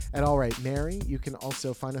Twitter at AllRightMary. You can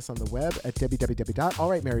also find us on the web at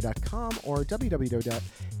www.allrightmary.com or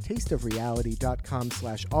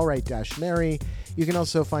www.tasteofreality.com/allright-mary. You can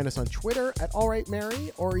also find us on Twitter at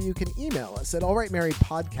AllRightMary, or you can email us at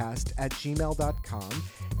allrightmarypodcast@gmail.com.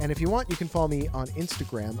 And if you want, you can follow me on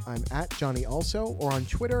Instagram. I'm at Johnny Also, or on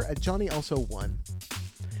Twitter at JohnnyAlso1.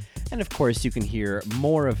 And of course, you can hear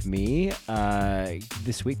more of me.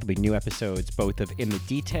 This week, there'll be new episodes, both of In the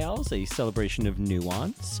Details, a celebration of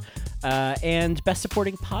nuance, and Best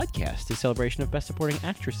Supporting Podcast, a celebration of Best Supporting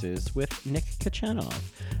Actresses with Nick Kachanov.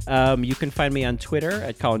 You can find me on Twitter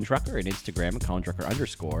at Colin Drucker and Instagram at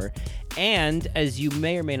ColinDrucker_. And as you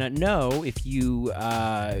may or may not know, if you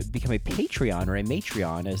become a Patreon or a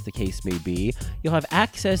Matreon, as the case may be, you'll have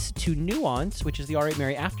access to Nuance, which is the All Right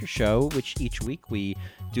Mary After Show, which each week we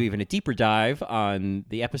do even a deeper dive on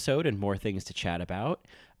the episode and more things to chat about,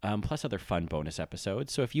 plus other fun bonus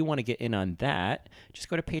episodes. So if you want to get in on that, just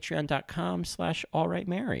go to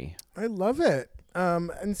patreon.com/allrightmary. I love it.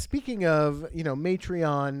 And speaking of,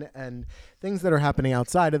 Matreon and things that are happening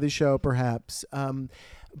outside of the show, perhaps,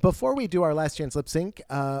 before we do our last chance lip sync,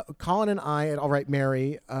 Colin and I at All Right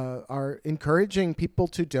Mary are encouraging people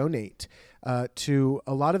to donate to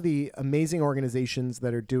a lot of the amazing organizations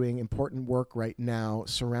that are doing important work right now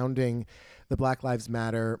surrounding the Black Lives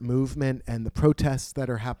Matter movement and the protests that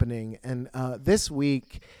are happening. And this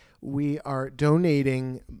week, we are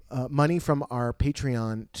donating money from our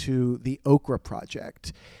Patreon to the Okra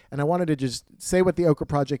Project. And I wanted to just say what the Okra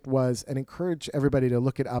Project was and encourage everybody to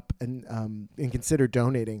look it up and consider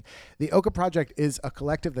donating. The Okra Project is a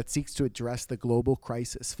collective that seeks to address the global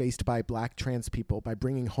crisis faced by Black trans people by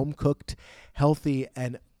bringing home-cooked, healthy,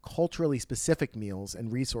 and culturally specific meals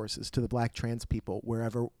and resources to the Black trans people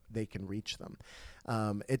wherever they can reach them.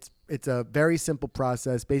 It's a very simple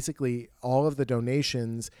process. Basically, all of the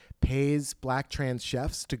donations pays Black trans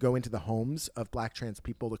chefs to go into the homes of Black trans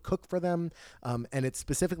people to cook for them. And it's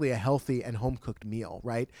specifically a healthy and home-cooked meal,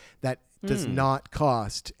 right? That does not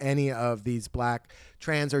cost any of these Black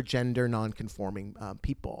trans or gender non-conforming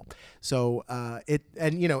people. So if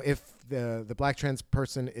the Black trans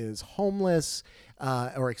person is homeless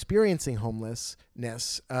or experiencing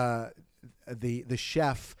homelessness, the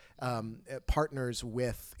chef partners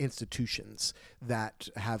with institutions that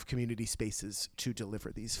have community spaces to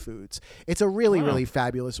deliver these foods. It's a really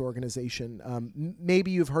fabulous organization.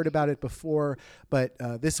 Maybe you've heard about it before, but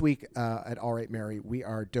this week at All Right Mary, we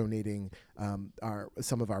are donating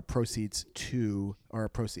some of our Patreon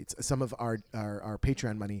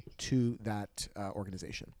money to that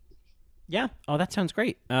organization. Yeah. Oh, that sounds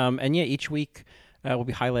great. And yeah, each week we'll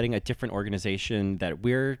be highlighting a different organization that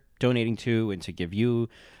we're donating to and to give you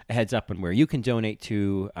a heads up on where you can donate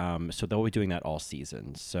to. So they'll be doing that all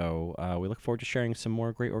season. So we look forward to sharing some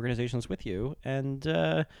more great organizations with you. And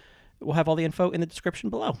we'll have all the info in the description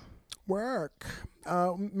below. Work.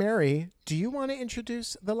 Mary, do you want to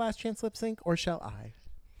introduce the last chance lip sync or shall I?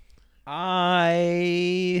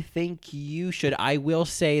 I think you should. I will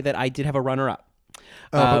say that I did have a runner-up.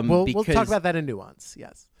 But we'll talk about that in nuance.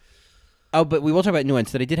 Yes. Oh, but we will talk about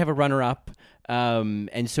nuance, that I did have a runner-up.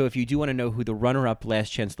 And so if you do want to know who the runner-up last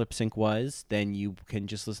chance lip sync was, then you can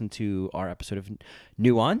just listen to our episode of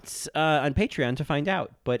Nuance on Patreon to find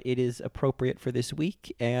out. But it is appropriate for this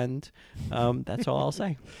week, and that's all I'll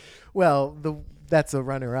say. Well, that's a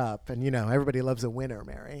runner-up, and everybody loves a winner,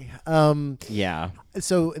 Mary. Yeah.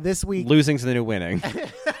 So this week, Losing's the new winning.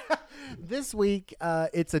 this week,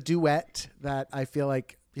 it's a duet that I feel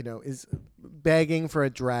like is begging for a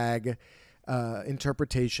drag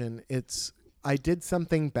interpretation. It's "I Did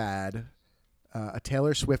Something Bad," a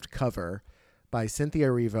Taylor Swift cover by Cynthia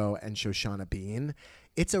Erivo and Shoshana Bean.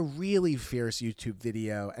 It's a really fierce YouTube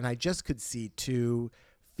video, and I just could see two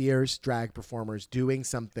fierce drag performers doing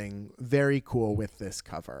something very cool with this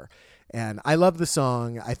cover. And I love the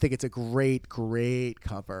song. I think it's a great, great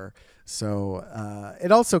cover. So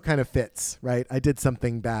it also kind of fits, right? I did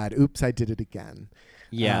something bad. Oops, I did it again.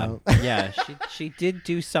 Yeah. Yeah. She did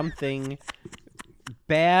do something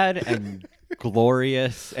bad and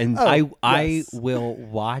glorious. And I will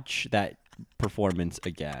watch that performance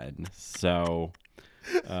again. So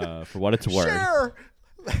for what it's worth. Sure.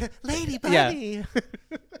 Lady Bunny. Yeah.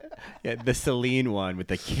 Yeah, the Celine one with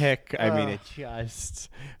the kick. I mean, it just.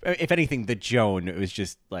 If anything, the Joan, it was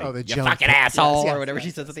just like, the you Joan fucking kick. asshole, Yes, or whatever yes,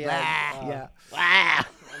 she says at the end. Yeah. Ah.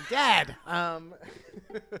 I'm dead.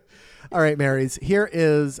 All right, Marys. Here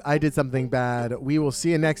is "I Did Something Bad." We will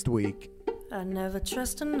see you next week. I never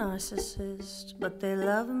trust a narcissist, but they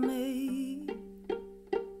love me.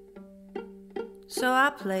 So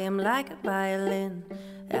I play him like a violin.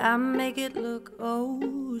 I make it look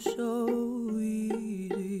oh so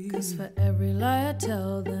easy. 'Cause for every lie I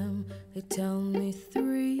tell them, they tell me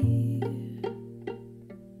 3.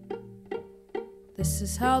 This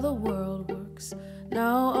is how the world works.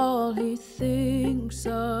 Now all he thinks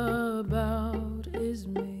about is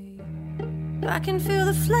me. I can feel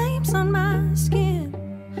the flames on my skin,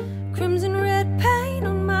 crimson red paint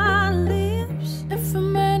on my lips. If a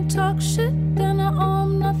man talks shit, then I owe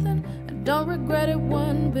him nothing. I don't regret it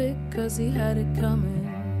one bit, 'cause he had it coming.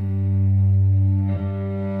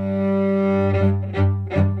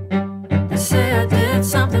 They say I did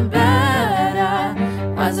something bad.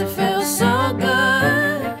 Why does it feel so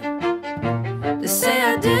good? They say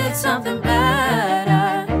I did something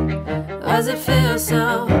bad. Why does it feel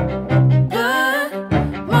so